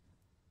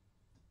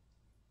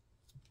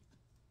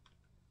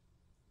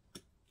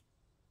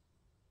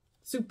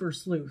 Super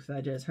sleuth,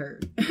 I just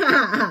heard.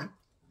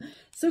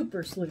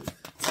 Super sleuth.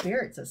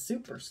 Spirit's a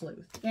super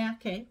sleuth. Yeah,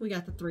 okay. We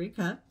got the 3 of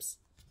Cups.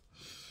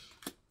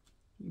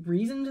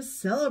 Reason to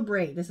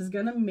celebrate. This is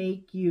going to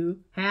make you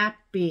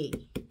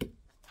happy.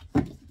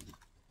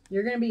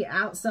 You're going to be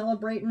out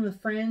celebrating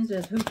with friends,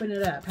 just hooping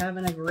it up,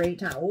 having a great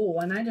time. Oh,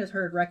 and I just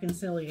heard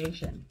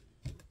reconciliation.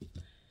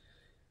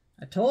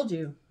 I told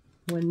you,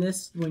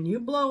 when you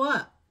blow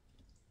up,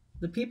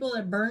 the people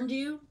that burned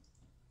you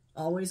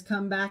always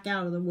come back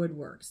out of the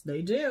woodworks.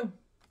 They do.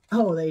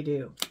 Oh, they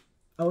do.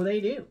 Oh, they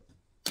do.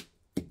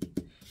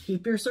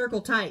 Keep your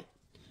circle tight.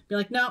 Be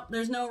like, no,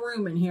 there's no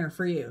room in here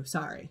for you.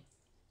 Sorry.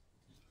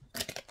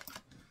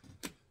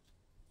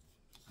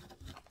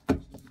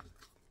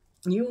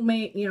 You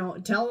may,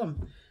 tell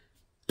them,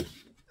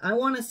 I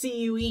want to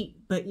see you eat,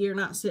 but you're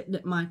not sitting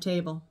at my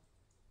table.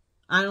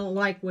 I don't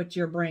like what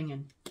you're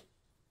bringing.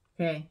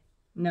 Okay?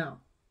 No.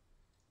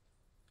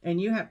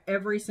 And you have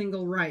every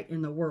single right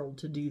in the world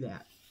to do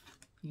that.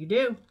 You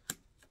do.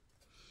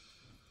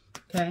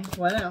 Okay,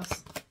 what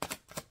else?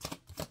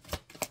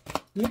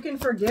 You can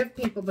forgive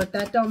people, but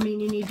that don't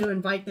mean you need to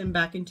invite them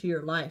back into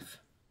your life.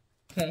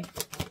 Okay?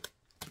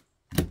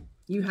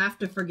 You have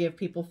to forgive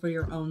people for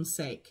your own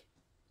sake,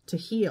 to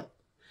heal.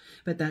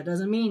 But that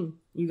doesn't mean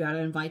you got to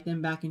invite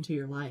them back into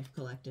your life,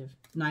 collective.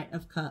 Knight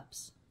of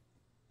Cups.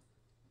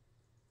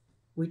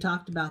 We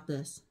talked about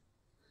this.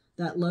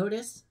 That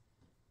lotus,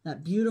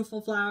 that beautiful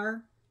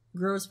flower,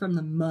 grows from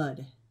the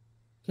mud.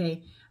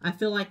 Okay? I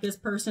feel like this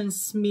person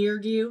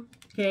smeared you.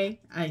 Okay?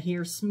 I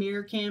hear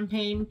smear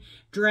campaign,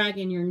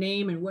 dragging your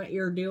name and what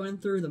you're doing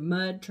through the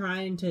mud,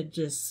 trying to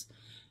just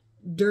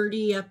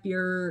dirty up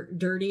your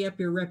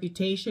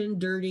reputation,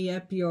 dirty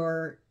up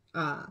your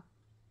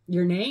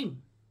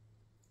name.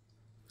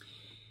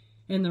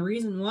 And the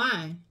reason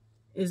why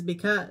is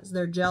because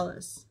they're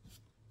jealous.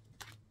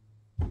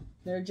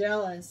 They're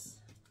jealous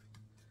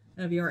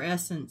of your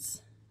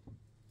essence,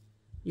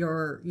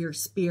 your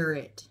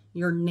spirit,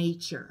 your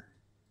nature.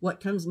 What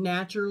comes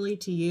naturally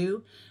to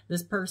you,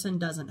 this person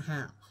doesn't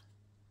have.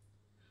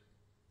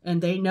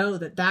 And they know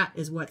that that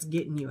is what's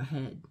getting you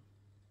ahead.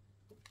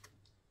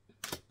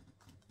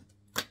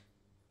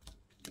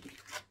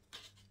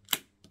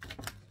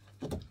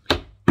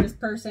 This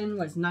person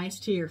was nice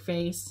to your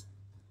face,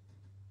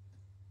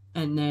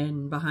 and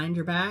then behind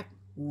your back,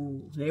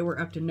 ooh, they were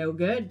up to no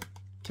good.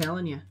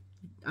 Telling you.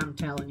 I'm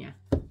telling you.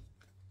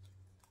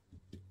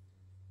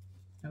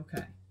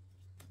 Okay.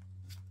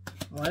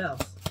 What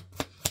else?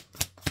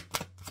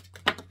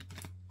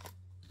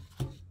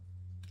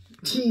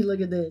 Gee,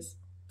 look at this.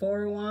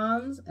 4 of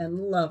Wands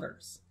and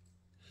Lovers.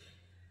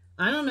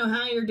 I don't know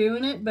how you're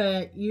doing it,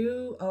 but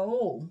you're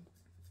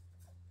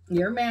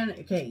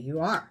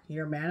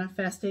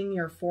manifesting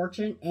your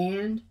fortune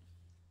and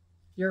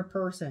your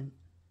person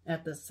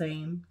at the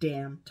same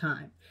damn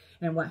time.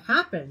 And what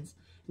happens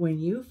when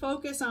you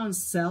focus on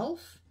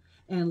self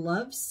and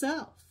love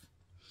self,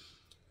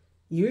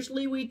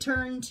 usually we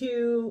turn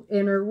to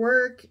inner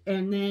work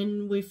and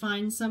then we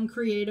find some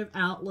creative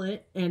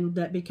outlet and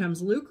that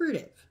becomes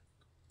lucrative.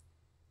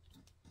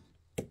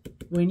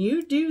 When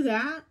you do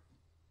that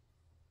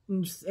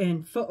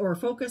or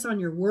focus on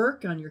your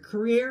work, on your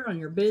career, on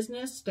your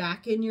business,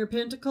 stacking your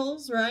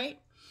pentacles, right?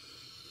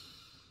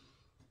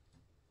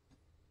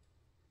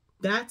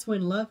 That's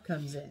when love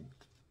comes in.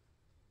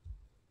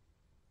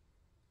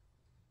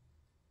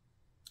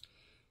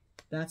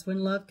 That's when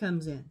love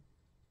comes in.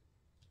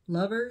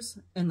 Lovers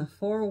and the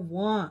 4 of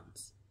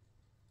Wands.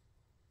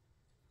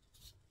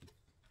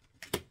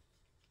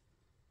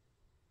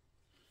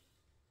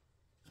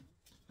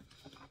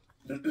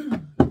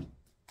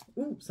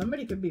 Ooh,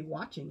 somebody could be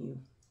watching you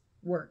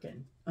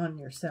working on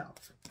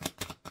yourself.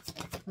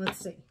 Let's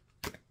see.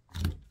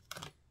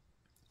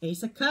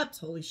 Ace of Cups.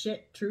 Holy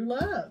shit. True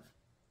love.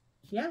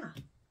 Yeah.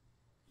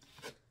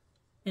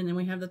 And then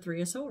we have the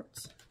 3 of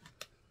Swords.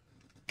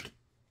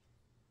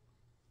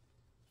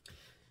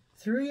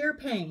 Through your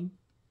pain,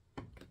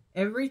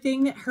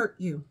 everything that hurt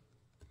you,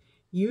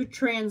 you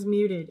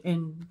transmuted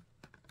and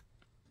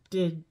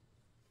did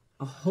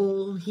a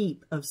whole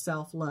heap of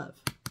self-love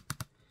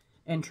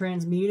and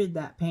transmuted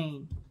that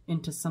pain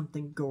into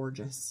something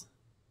gorgeous.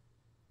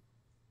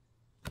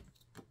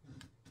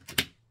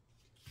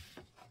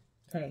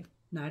 Okay,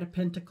 Knight of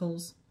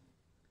Pentacles.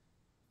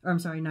 Or I'm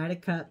sorry, Knight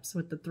of Cups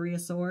with the 3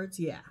 of Swords.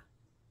 Yeah,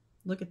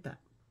 look at that.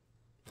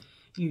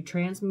 You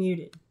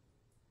transmuted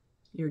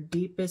your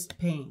deepest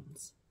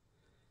pains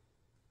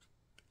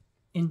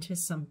into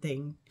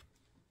something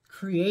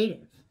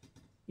creative.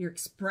 You're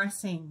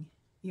expressing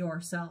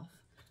yourself.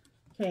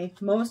 Okay,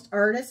 most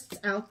artists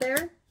out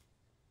there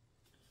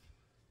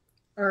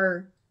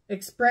are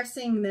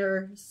expressing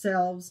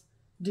themselves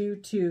due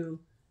to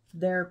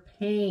their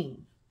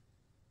pain.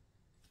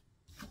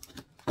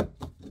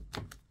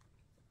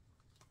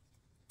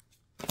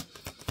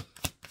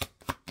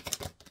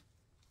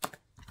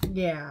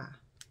 Yeah,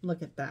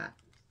 look at that.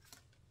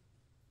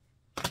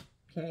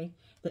 Okay,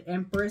 the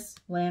Empress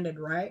landed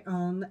right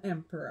on the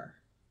Emperor.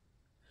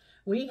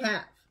 We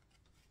have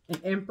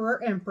an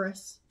Emperor,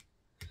 Empress.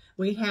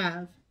 We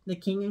have the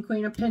King and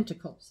Queen of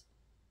Pentacles.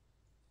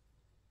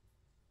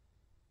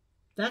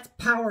 That's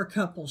power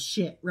couple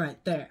shit right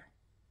there.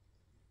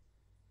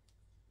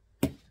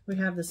 We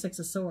have the Six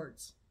of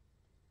Swords.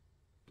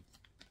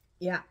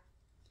 Yeah.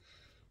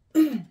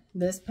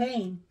 This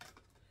pain.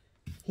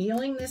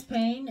 Healing this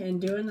pain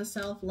and doing the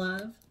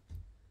self-love.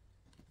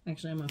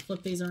 Actually, I'm going to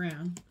flip these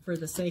around for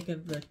the sake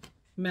of the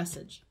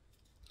message.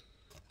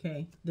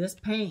 Okay, this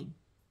pain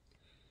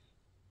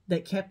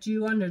that kept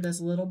you under this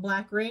little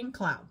black rain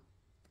cloud.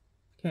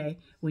 Okay,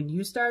 when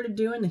you started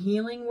doing the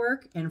healing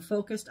work and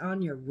focused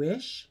on your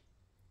wish,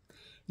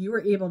 you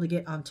were able to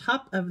get on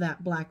top of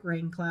that black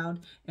rain cloud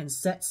and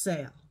set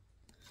sail.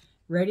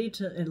 Ready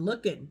to, and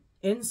looking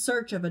in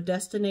search of a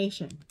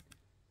destination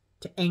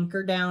to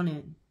anchor down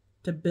in,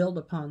 to build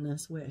upon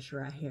this wish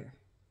right here.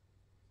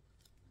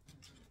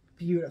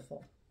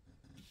 Beautiful.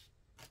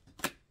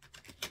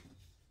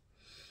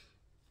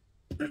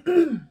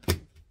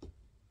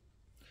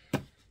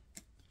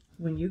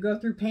 When you go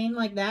through pain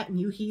like that and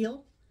you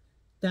heal,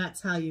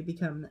 that's how you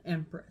become the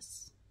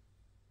Empress.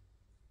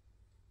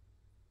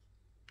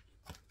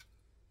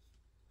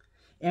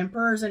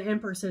 Emperors and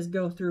Empresses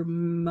go through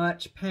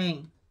much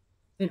pain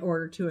in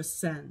order to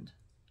ascend.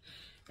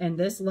 And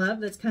this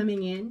love that's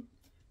coming in,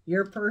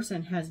 your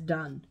person has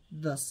done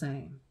the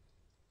same.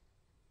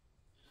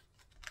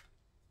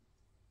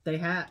 They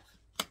have.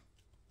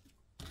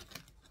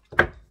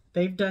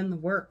 They've done the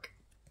work.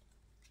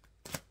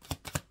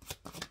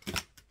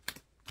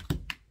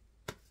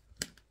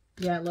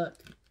 Yeah, look.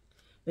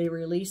 They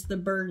released the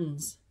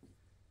burdens.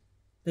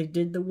 They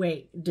did the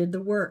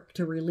work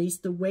to release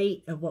the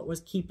weight of what was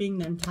keeping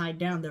them tied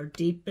down. Their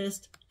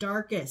deepest,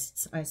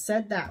 darkest. I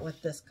said that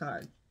with this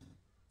card.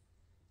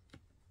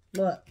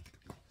 Look.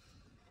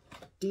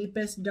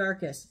 Deepest,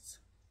 darkest.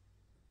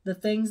 The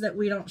things that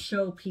we don't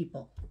show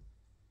people.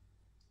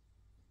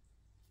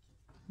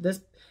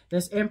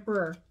 This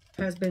Emperor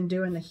has been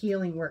doing the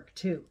healing work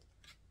too.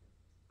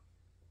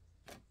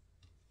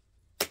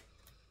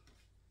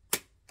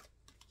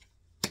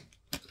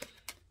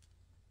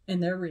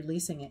 And they're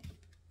releasing it.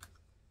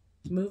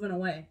 Moving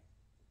away.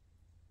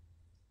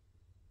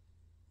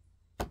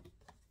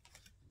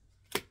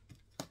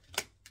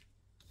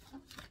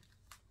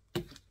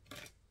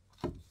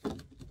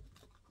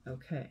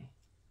 Okay.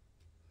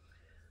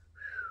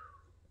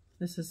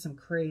 This is some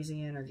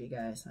crazy energy,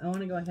 guys. I want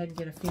to go ahead and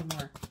get a few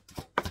more.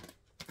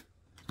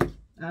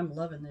 I'm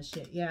loving this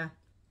shit. Yeah.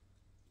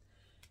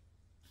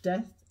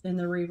 Death in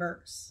the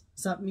reverse.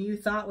 Something you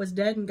thought was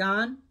dead and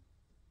gone.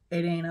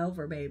 It ain't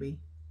over, baby.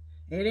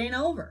 It ain't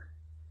over.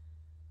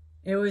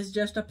 It was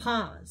just a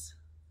pause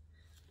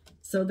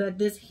so that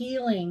this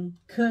healing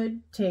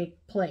could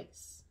take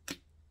place.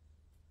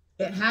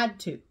 It had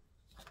to.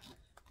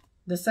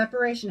 The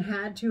separation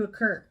had to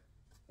occur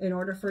in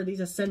order for these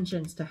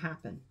ascensions to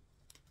happen.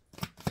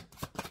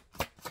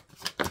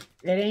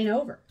 It ain't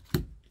over.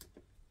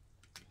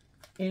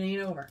 It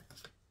ain't over.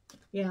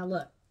 Yeah,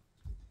 look.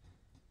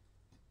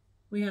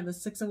 We have the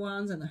Six of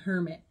Wands and the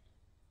Hermit.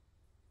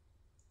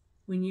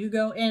 When you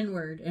go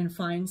inward and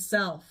find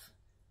self,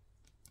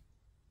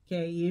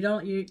 okay,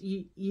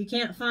 you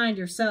can't find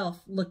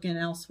yourself looking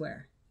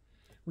elsewhere.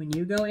 When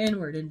you go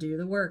inward and do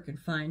the work and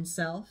find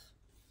self,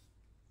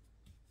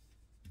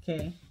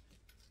 okay,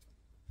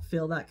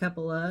 fill that cup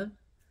of love,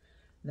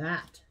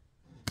 that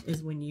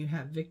is when you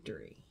have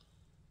victory.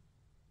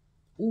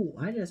 Ooh,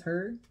 I just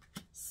heard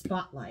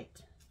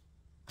spotlight.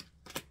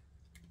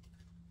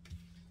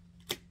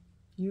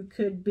 You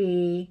could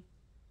be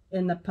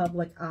in the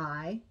public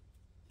eye.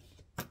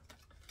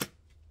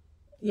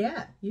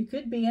 Yeah, you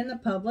could be in the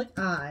public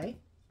eye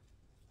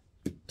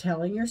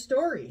telling your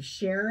story,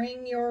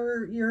 sharing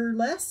your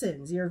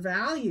lessons, your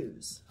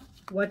values,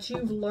 what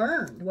you've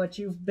learned, what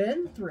you've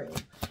been through.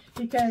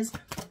 Because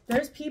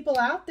there's people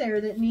out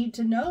there that need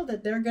to know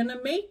that they're going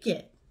to make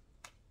it.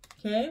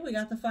 Okay, we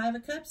got the Five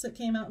of Cups that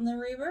came out in the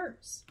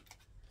reverse.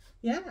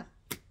 Yeah.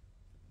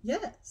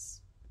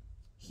 Yes.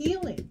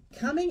 Healing.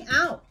 Coming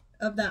out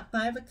of that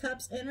Five of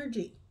Cups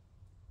energy.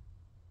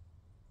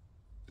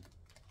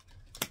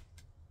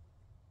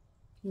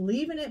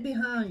 Leaving it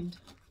behind.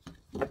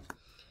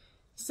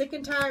 Sick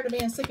and tired of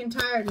being sick and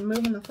tired and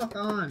moving the fuck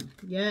on.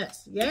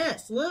 Yes.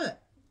 Yes. Look.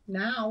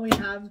 Now we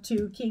have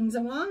two Kings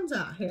of Wands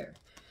out here.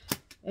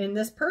 And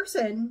this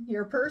person,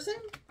 your person,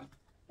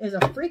 is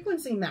a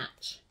frequency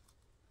match.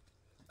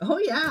 Oh,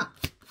 yeah.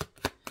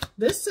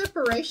 This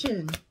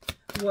separation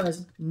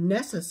was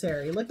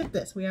necessary. Look at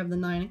this. We have the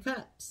Nine of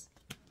Cups.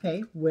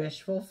 Okay,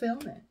 wish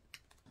fulfillment.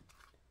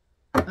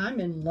 I'm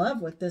in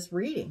love with this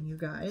reading, you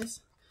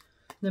guys.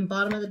 Then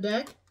bottom of the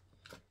deck,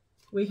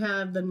 we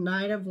have the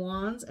Knight of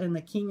Wands and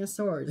the King of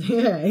Swords.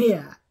 Yeah,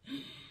 yeah.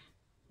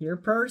 Your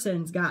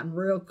person's gotten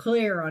real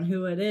clear on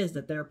who it is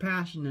that they're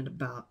passionate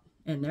about.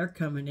 And they're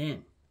coming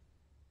in.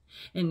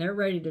 And they're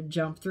ready to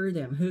jump through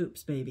them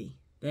hoops, baby.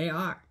 They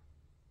are.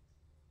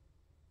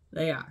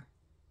 They are.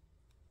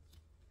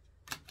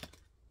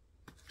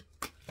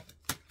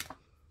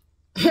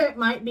 It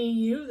might be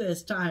you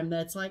this time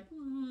that's like,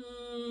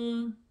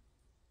 I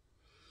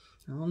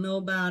don't know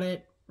about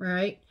it,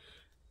 right?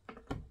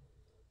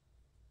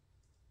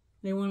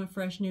 They want a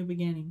fresh new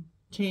beginning.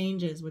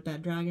 Changes with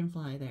that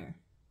dragonfly there.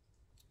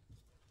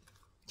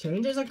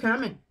 Changes are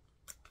coming.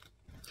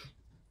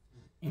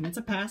 And it's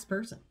a past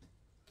person.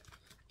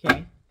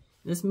 Okay?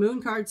 This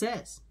moon card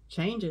says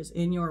changes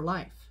in your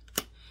life.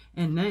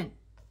 And then,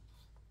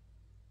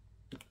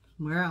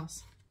 where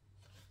else?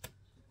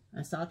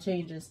 I saw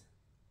changes.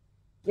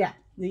 Yeah,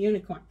 the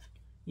unicorn.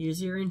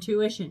 Use your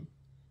intuition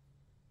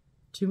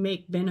to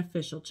make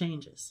beneficial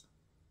changes.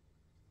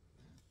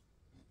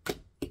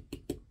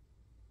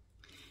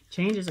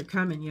 Changes are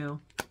coming,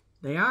 yo.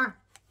 They are.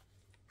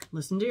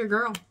 Listen to your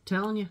girl.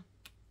 Telling you.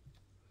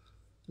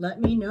 Let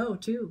me know,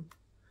 too.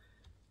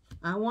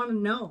 I want to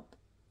know.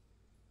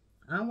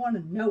 I want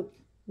to know.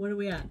 What are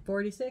we at?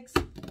 46?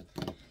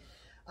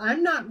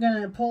 I'm not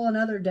going to pull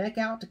another deck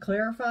out to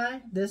clarify.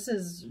 This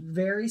is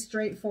very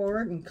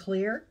straightforward and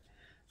clear.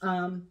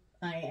 I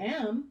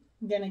am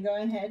going to go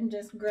ahead and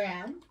just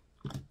grab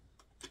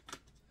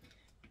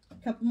a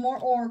couple more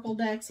oracle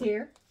decks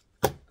here.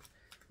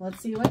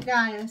 Let's see what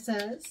Gaia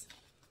says.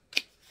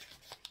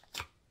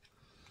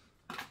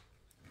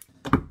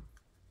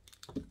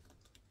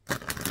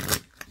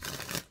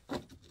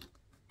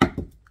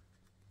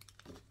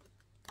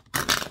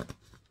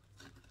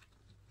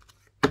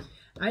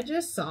 I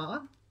just saw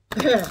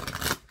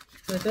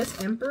that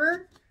this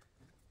Emperor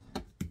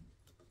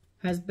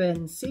has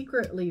been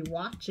secretly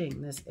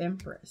watching this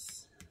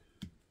Empress.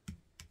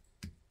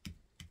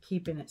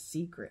 Keeping it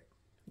secret.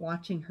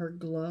 Watching her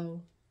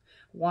glow.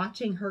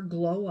 Watching her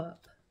glow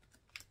up.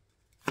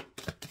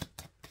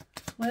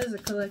 What does the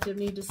collective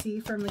need to see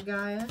from the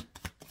Gaia?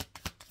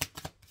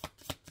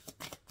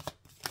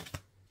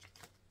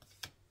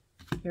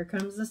 Here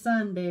comes the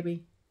sun,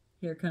 baby.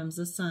 Here comes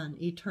the sun.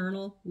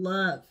 Eternal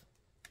love.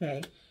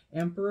 Okay.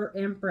 Emperor,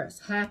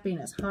 Empress.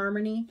 Happiness,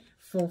 harmony,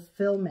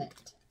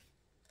 fulfillment.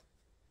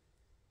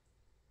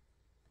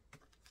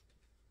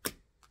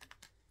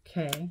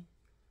 Okay.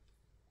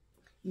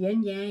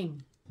 Yin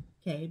yang.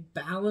 Okay.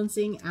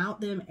 Balancing out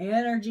them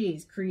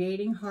energies.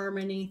 Creating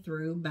harmony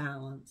through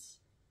balance.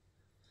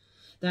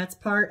 That's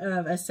part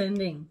of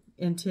ascending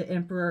into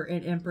Emperor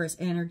and Empress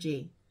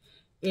energy.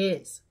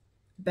 Is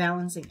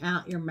balancing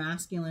out your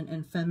masculine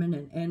and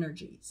feminine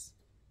energies.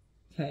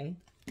 Okay.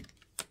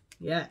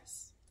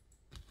 Yes.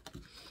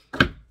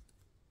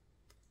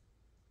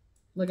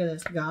 Look at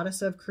this.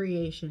 Goddess of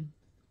creation.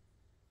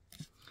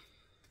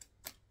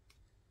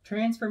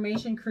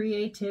 Transformation,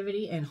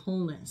 creativity, and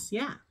wholeness.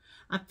 Yeah.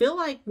 I feel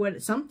like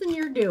something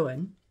you're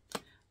doing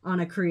on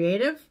a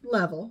creative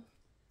level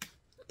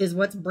is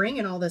what's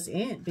bringing all this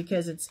in,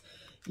 because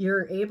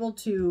you're able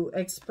to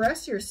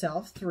express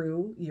yourself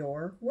through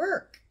your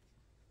work.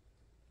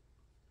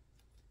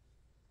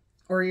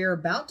 Or you're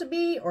about to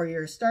be, or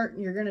you're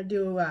going to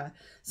do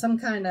some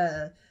kind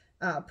of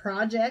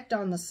project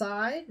on the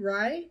side,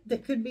 right?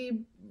 That could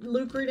be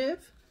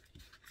lucrative.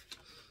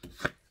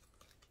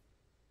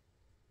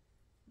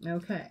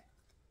 Okay.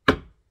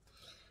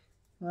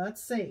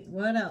 Let's see.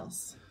 What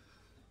else?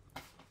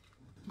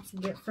 Let's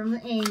get from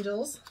the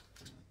angels.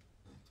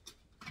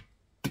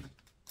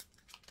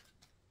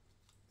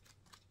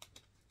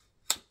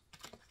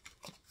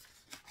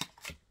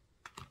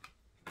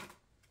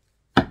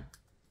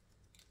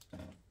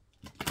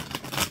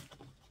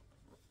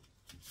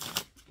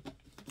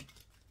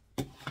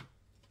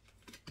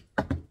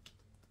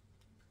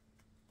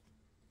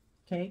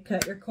 Okay,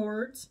 cut your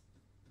cords.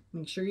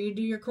 Make sure you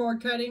do your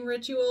cord cutting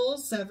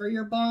rituals. Sever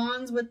your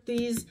bonds with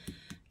these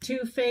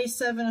two-faced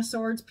Seven of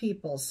Swords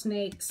people.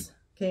 Snakes.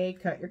 Okay,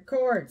 cut your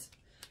cords.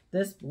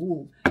 This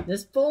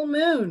full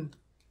moon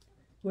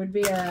would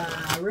be a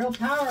real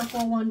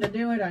powerful one to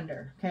do it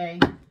under. Okay,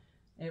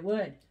 it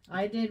would.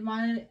 I did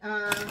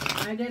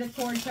a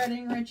cord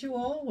cutting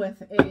ritual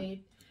with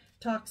a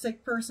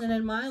toxic person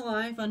in my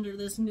life under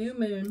this new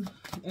moon,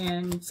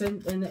 and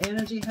the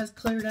energy has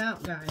cleared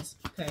out, guys.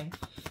 Okay,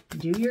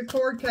 do your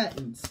cord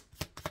cuttings.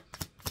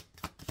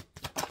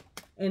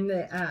 And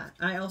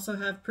I also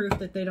have proof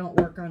that they don't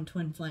work on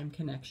twin flame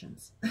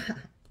connections.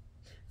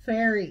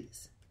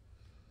 Fairies.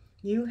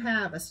 You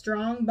have a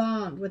strong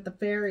bond with the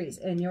fairies,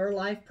 and your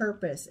life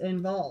purpose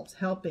involves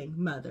helping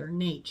Mother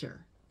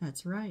Nature.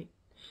 That's right.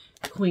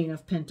 Queen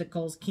of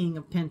Pentacles, King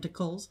of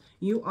Pentacles.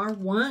 You are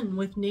one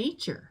with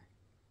nature.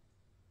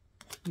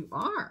 You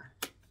are.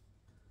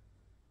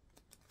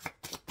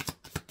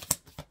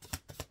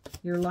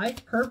 Your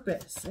life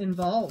purpose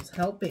involves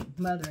helping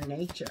Mother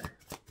Nature.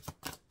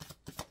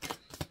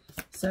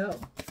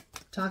 So,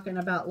 talking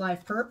about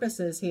life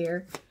purposes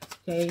here,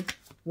 okay,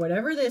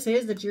 whatever this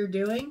is that you're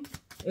doing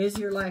is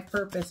your life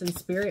purpose, and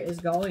Spirit is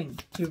going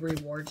to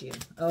reward you.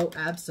 Oh,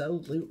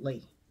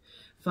 absolutely.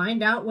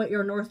 Find out what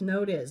your North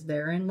Node is.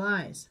 Therein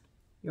lies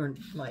your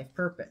life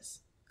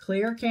purpose.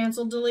 Clear,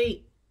 cancel,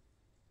 delete.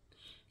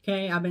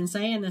 Okay, I've been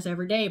saying this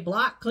every day.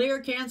 Block, clear,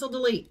 cancel,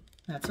 delete.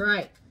 That's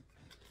right.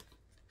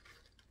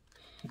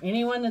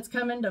 Anyone that's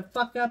coming to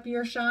fuck up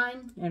your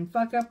shine and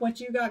fuck up what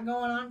you got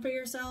going on for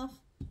yourself,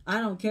 I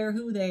don't care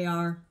who they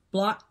are.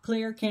 Block,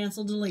 clear,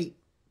 cancel, delete.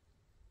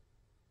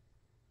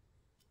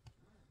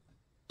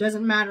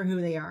 Doesn't matter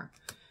who they are.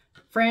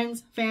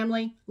 Friends,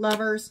 family,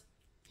 lovers,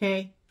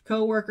 okay,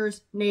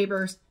 co-workers,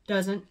 neighbors,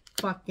 doesn't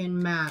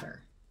fucking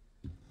matter.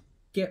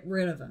 Get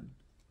rid of them.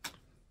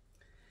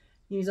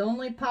 Use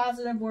only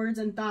positive words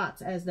and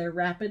thoughts as they're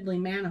rapidly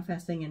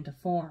manifesting into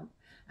form.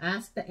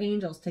 Ask the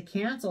angels to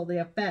cancel the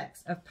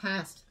effects of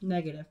past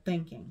negative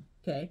thinking.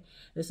 Okay,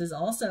 this is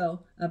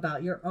also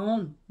about your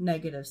own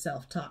negative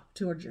self-talk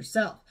towards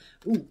yourself.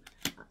 Ooh,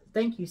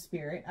 thank you,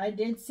 Spirit. I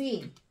did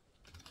see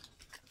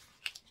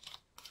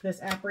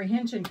this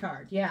apprehension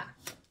card. Yeah,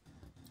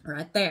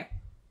 right there.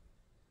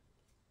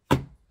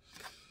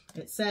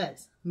 It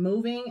says,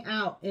 moving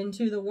out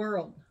into the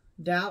world,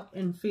 doubt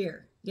and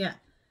fear. Yeah,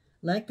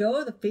 let go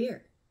of the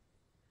fear.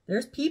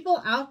 There's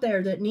people out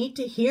there that need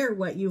to hear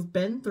what you've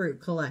been through,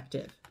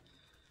 collective.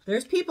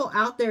 There's people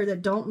out there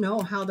that don't know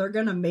how they're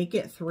going to make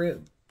it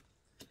through.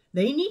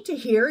 They need to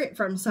hear it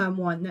from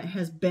someone that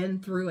has been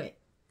through it.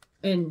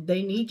 And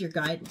they need your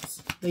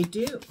guidance. They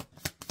do.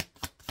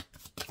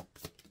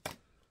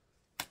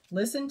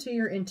 Listen to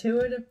your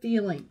intuitive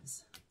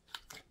feelings.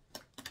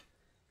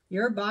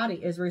 Your body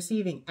is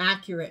receiving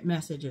accurate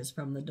messages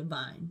from the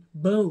divine.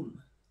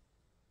 Boom.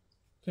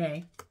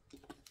 Okay.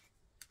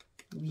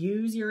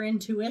 Use your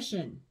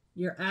intuition.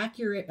 You're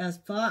accurate as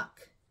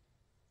fuck.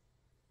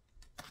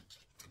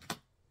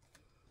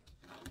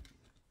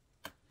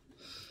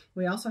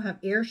 We also have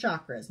ear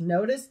chakras.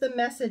 Notice the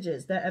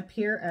messages that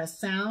appear as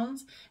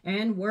sounds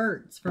and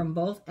words from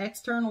both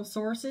external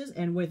sources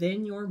and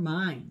within your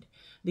mind.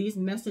 These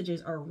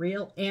messages are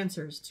real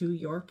answers to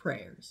your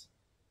prayers.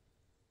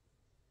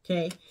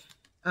 Okay.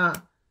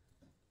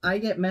 I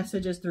get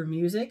messages through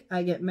music.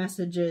 I get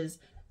messages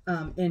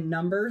in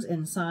numbers,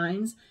 in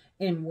signs,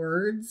 in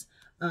words.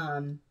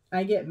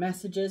 I get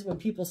messages when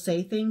people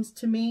say things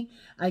to me.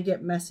 I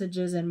get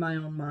messages in my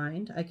own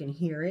mind. I can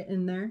hear it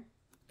in there.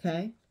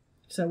 Okay.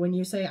 So when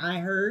you say, I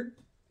heard,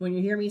 when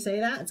you hear me say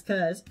that, it's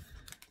because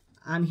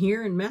I'm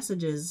hearing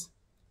messages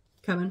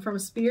coming from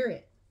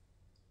spirit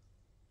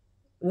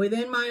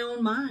within my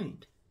own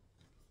mind.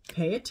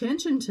 Pay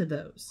attention to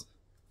those.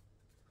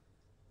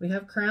 We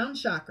have crown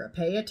chakra.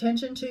 Pay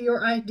attention to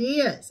your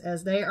ideas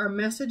as they are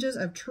messages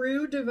of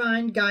true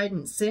divine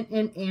guidance sent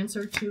in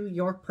answer to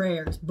your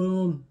prayers.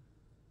 Boom.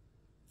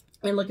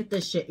 And look at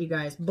this shit, you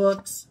guys.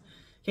 Books.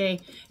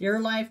 Okay, your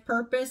life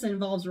purpose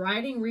involves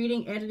writing,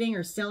 reading, editing,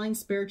 or selling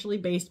spiritually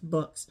based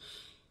books.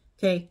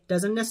 Okay,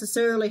 doesn't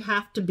necessarily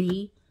have to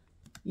be.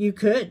 You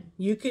could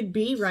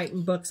be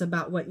writing books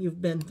about what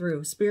you've been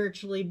through,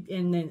 spiritually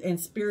and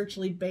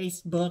spiritually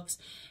based books,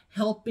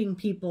 helping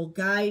people,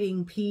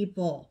 guiding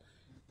people.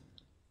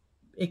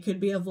 It could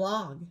be a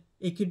vlog.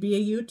 It could be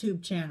a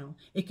YouTube channel.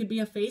 It could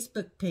be a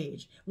Facebook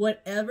page.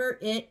 Whatever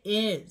it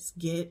is,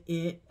 get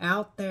it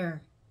out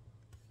there.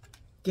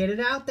 Get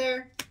it out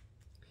there.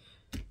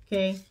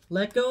 Okay,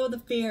 let go of the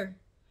fear.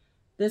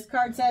 This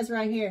card says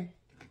right here.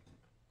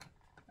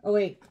 Oh,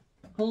 wait.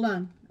 Hold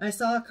on. I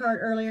saw a card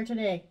earlier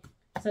today.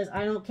 It says,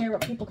 I don't care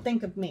what people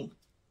think of me.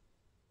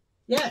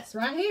 Yes,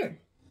 right here.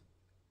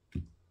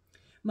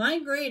 My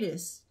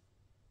greatest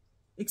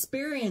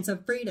experience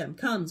of freedom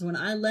comes when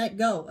I let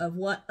go of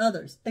what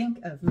others think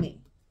of me.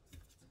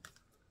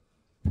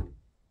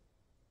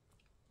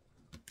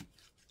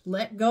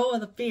 Let go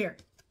of the fear.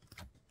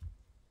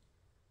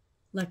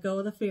 Let go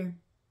of the fear.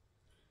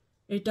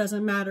 It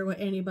doesn't matter what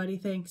anybody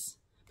thinks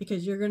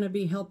because you're going to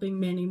be helping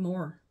many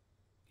more.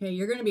 Okay,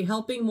 you're going to be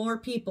helping more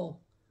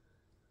people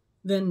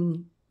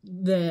than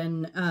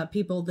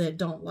people that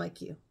don't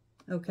like you.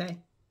 Okay?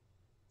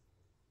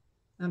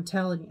 I'm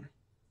telling you.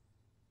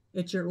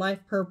 It's your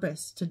life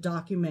purpose to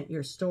document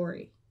your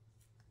story.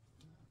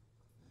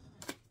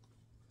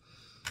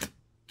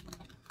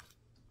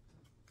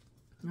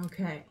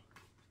 Okay.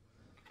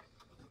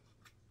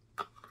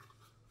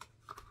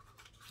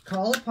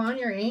 Call upon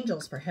your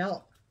angels for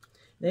help.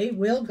 They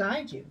will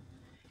guide you.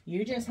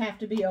 You just have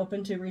to be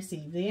open to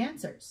receive the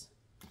answers.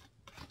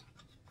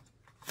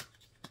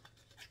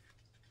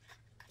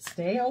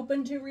 Stay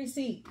open to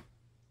receive.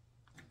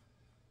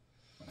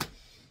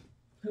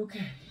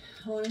 Okay.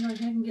 Hold on, go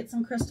ahead and get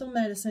some crystal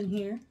medicine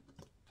here.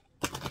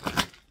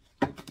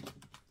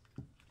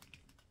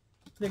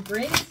 The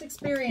greatest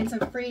experience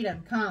of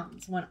freedom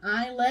comes when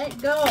I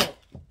let go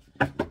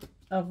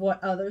of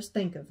what others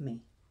think of me.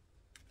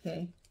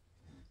 Okay?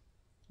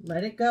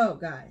 Let it go,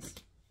 guys.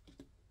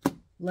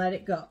 Let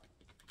it go.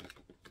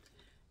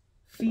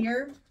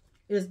 Fear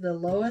is the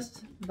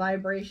lowest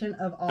vibration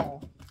of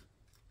all.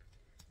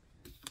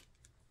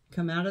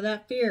 Come out of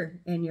that fear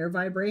and your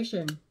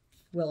vibration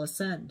will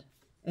ascend.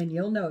 And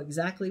you'll know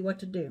exactly what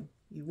to do.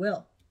 You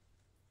will.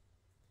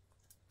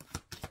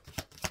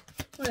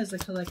 What does the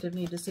collective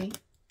need to see?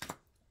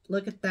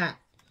 Look at that.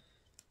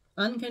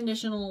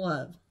 Unconditional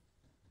love.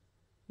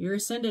 Your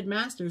ascended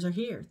masters are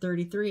here,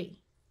 33.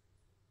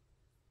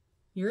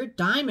 You're a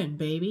diamond,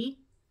 baby.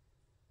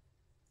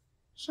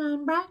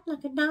 Shine bright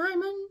like a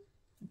diamond.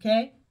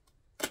 Okay?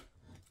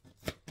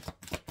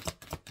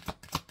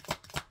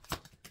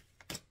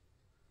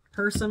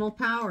 Personal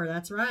power,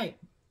 that's right.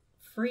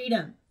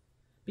 Freedom.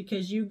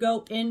 Because you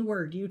go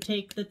inward, you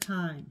take the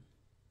time.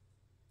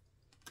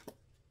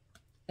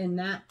 And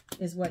that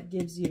is what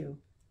gives you.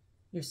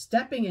 You're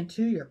stepping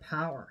into your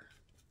power.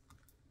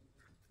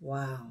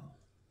 Wow.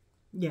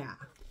 Yeah.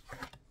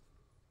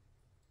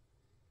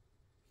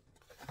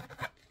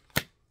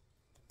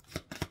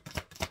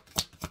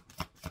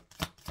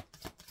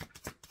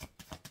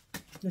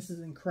 This is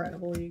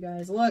incredible, you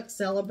guys. Look,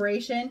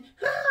 celebration.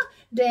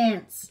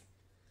 Dance.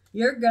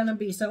 You're going to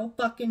be so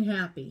fucking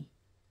happy.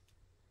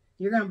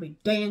 You're going to be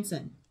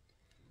dancing.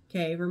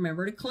 Okay,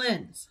 remember to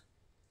cleanse.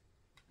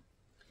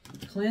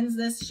 Cleanse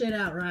this shit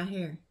out right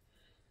here.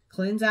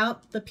 Cleanse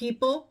out the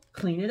people.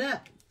 Clean it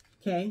up.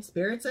 Okay,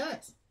 Spirit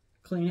says.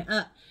 Clean it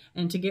up.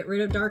 And to get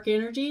rid of dark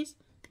energies,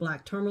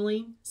 black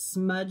tourmaline,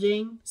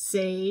 smudging,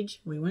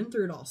 sage. We went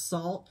through it all.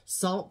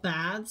 Salt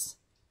baths.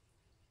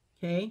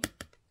 Okay.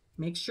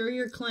 Make sure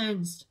you're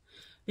cleansed.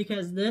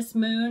 Because this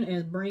moon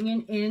is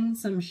bringing in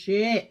some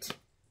shit.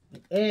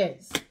 It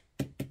is.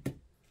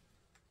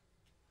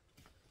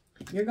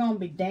 You're going to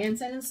be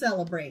dancing and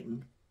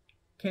celebrating.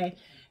 Okay.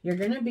 You're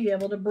going to be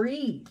able to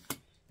breathe.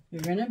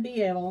 You're going to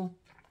be able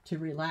to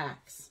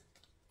relax.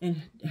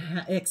 And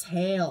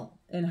exhale.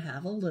 And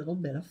have a little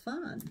bit of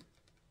fun.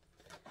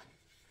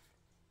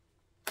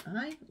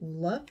 I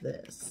love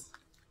this.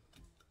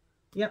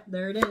 Yep,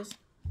 there it is.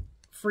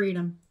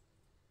 Freedom.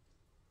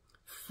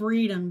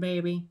 Freedom,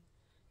 baby.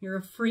 You're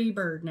a free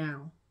bird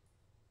now.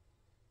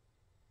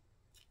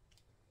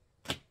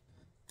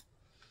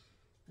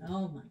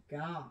 Oh my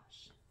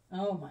gosh.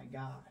 Oh my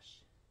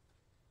gosh.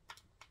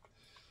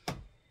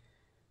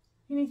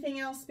 Anything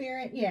else,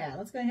 Spirit? Yeah,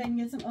 let's go ahead and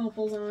get some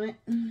opals on it.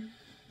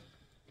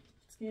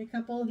 Let's get a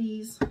couple of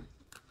these.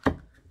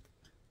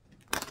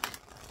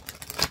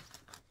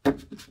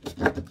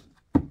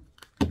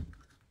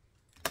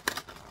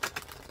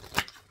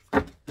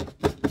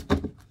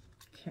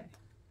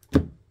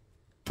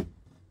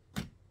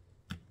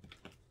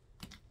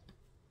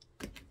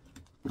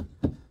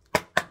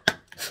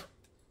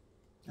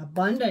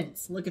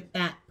 Abundance. Look at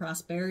that.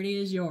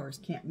 Prosperity is yours.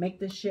 Can't make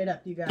this shit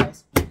up, you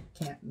guys.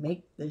 Can't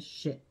make this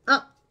shit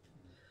up.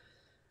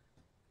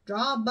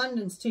 Draw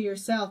abundance to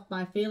yourself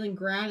by feeling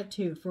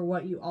gratitude for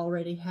what you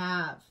already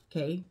have.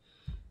 Okay?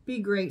 Be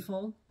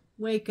grateful.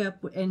 Wake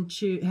up and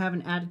have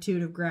an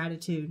attitude of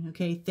gratitude.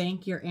 Okay?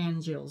 Thank your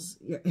angels.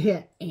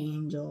 Your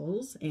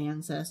angels,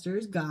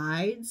 ancestors,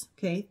 guides.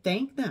 Okay?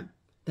 Thank them.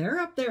 They're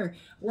up there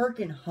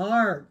working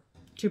hard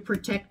to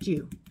protect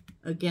you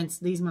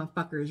against these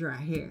motherfuckers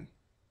right here.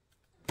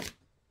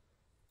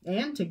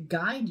 And to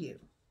guide you.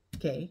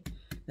 Okay?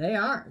 They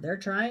are. They're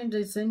trying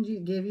to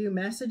give you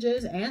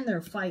messages, and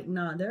they're fighting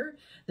on.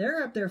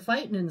 They're up there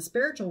fighting in the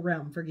spiritual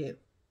realm for you.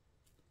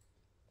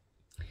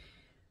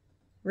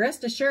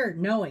 Rest assured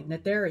knowing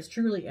that there is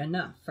truly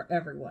enough for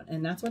everyone.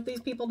 And that's what these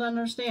people don't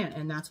understand.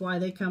 And that's why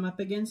they come up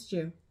against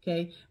you.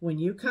 Okay? When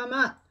you come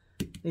up,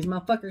 these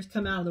motherfuckers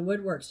come out of the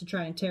woodworks to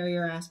try and tear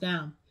your ass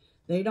down.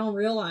 They don't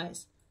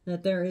realize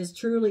that there is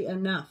truly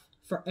enough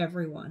for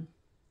everyone.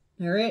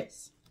 There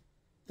is.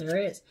 There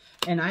is.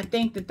 And I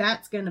think that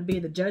that's going to be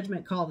the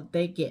judgment call that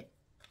they get.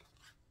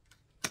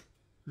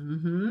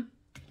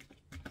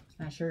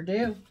 I sure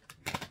do.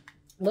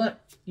 Look,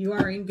 you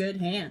are in good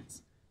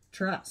hands.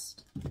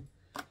 Trust.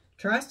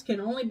 Trust can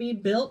only be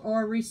built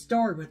or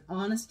restored with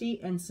honesty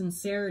and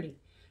sincerity.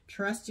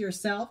 Trust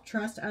yourself,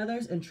 trust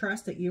others, and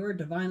trust that you are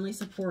divinely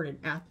supported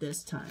at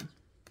this time.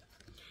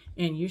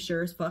 And you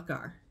sure as fuck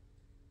are.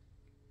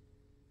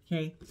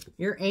 Okay?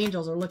 Your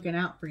angels are looking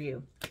out for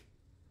you.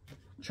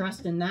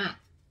 Trust in that.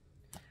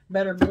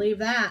 Better believe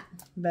that.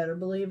 Better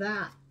believe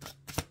that.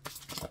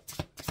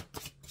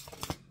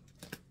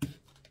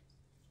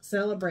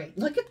 Celebrate.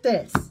 Look at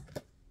this.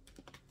 I'm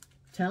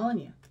telling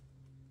you.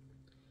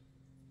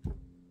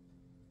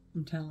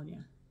 I'm telling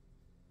you.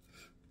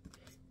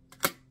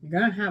 You're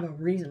going to have a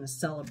reason to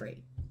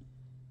celebrate.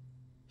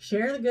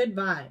 Share the good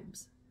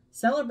vibes.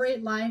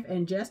 Celebrate life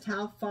and just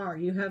how far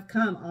you have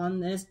come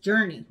on this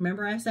journey.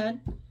 Remember I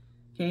said?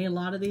 Okay, a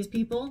lot of these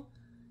people,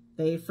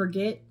 they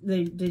forget,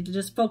 they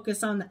just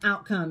focus on the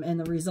outcome and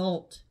the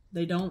result.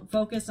 They don't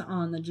focus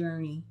on the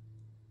journey.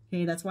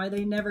 Okay, that's why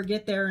they never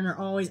get there and are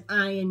always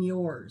eyeing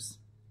yours.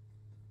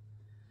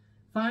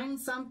 Find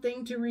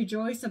something to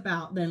rejoice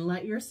about, then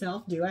let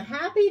yourself do a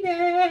happy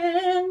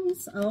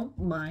dance. Oh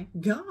my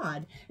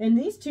God. And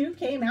these two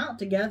came out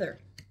together.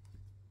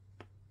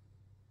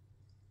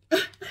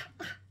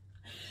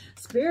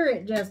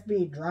 Spirit just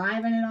be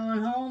driving it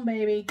on home,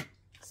 baby.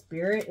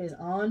 Spirit is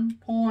on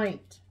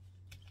point.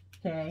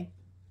 Okay.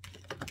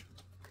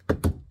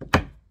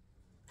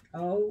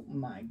 Oh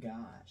my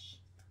gosh.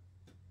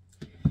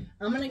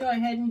 I'm going to go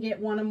ahead and get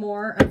one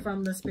more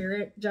from the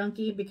Spirit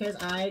Junkie because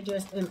I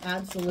just am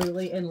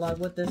absolutely in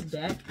love with this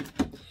deck.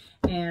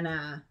 And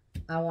I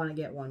want to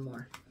get one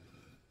more.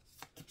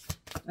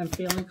 I'm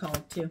feeling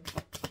called to.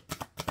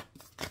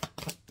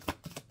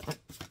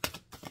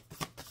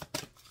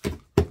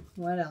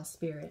 What else,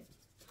 Spirit?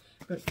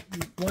 But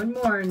one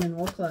more and then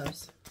we'll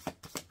close.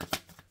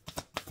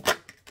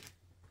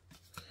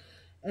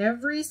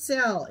 Every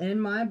cell in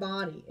my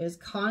body is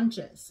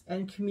conscious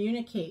and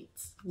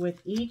communicates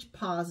with each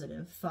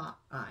positive thought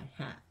I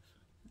have.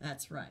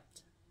 That's right.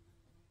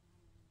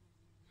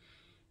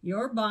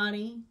 Your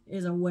body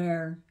is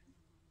aware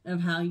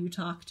of how you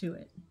talk to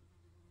it.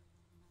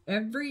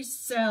 Every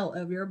cell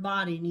of your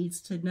body needs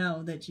to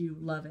know that you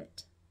love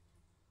it.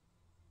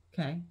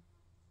 Okay?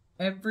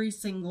 Every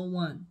single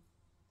one.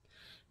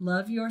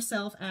 Love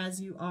yourself as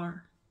you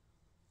are.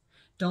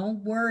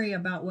 Don't worry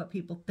about what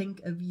people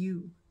think of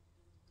you.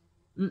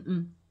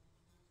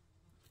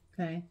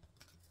 Okay?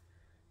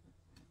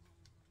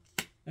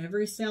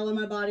 Every cell in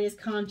my body is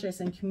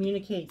conscious and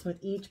communicates with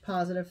each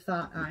positive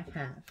thought I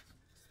have.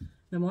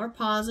 The more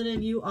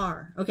positive you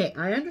are. Okay,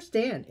 I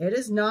understand.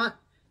 It's not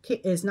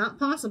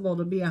possible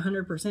to be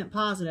 100%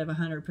 positive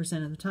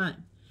 100% of the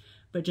time.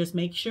 But just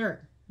make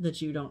sure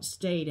that you don't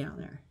stay down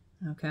there.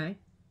 Okay?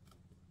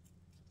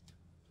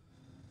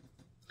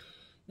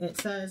 It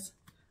says,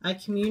 I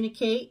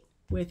communicate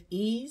with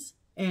ease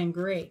and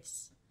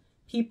grace.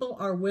 People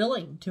are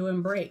willing to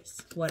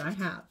embrace what I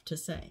have to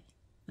say.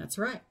 That's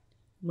right.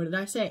 What did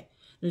I say?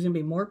 There's going to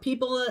be more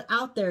people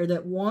out there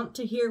that want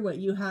to hear what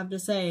you have to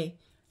say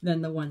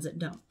than the ones that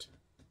don't.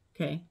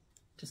 Okay?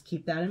 Just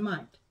keep that in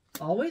mind.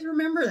 Always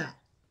remember that.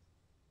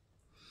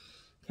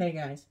 Okay,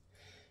 guys.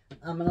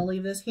 I'm going to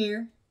leave this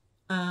here.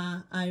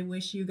 I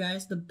wish you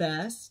guys the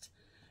best.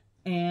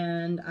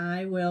 And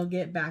I will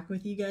get back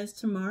with you guys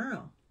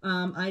tomorrow.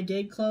 I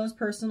did close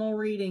personal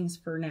readings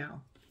for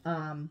now.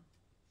 I'm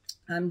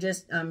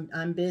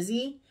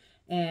busy.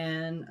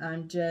 And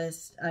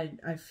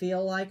I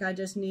feel like I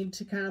just need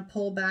to kind of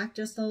pull back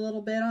just a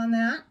little bit on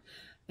that.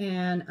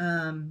 And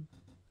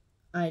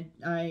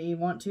I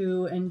want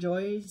to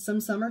enjoy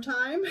some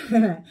summertime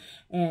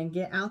and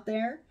get out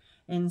there.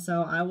 And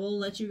so I will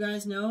let you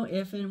guys know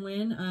if and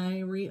when I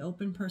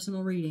reopen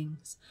personal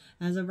readings.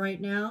 As of right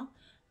now,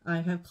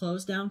 I have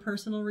closed down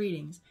personal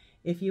readings.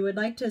 If you would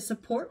like to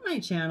support my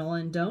channel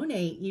and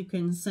donate, you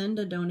can send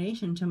a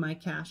donation to my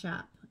Cash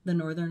App, the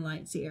Northern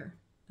Lights Ear.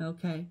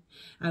 Okay,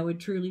 I would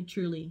truly,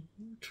 truly,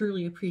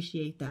 truly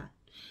appreciate that.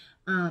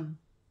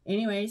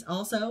 Anyways,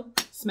 also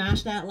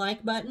smash that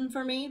like button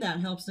for me. That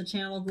helps the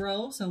channel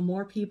grow so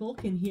more people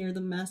can hear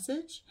the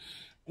message.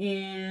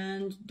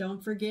 And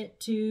don't forget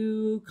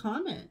to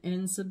comment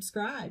and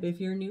subscribe if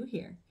you're new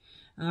here.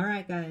 All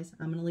right, guys,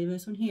 I'm going to leave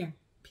this one here.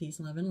 Peace,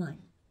 love, and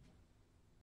light.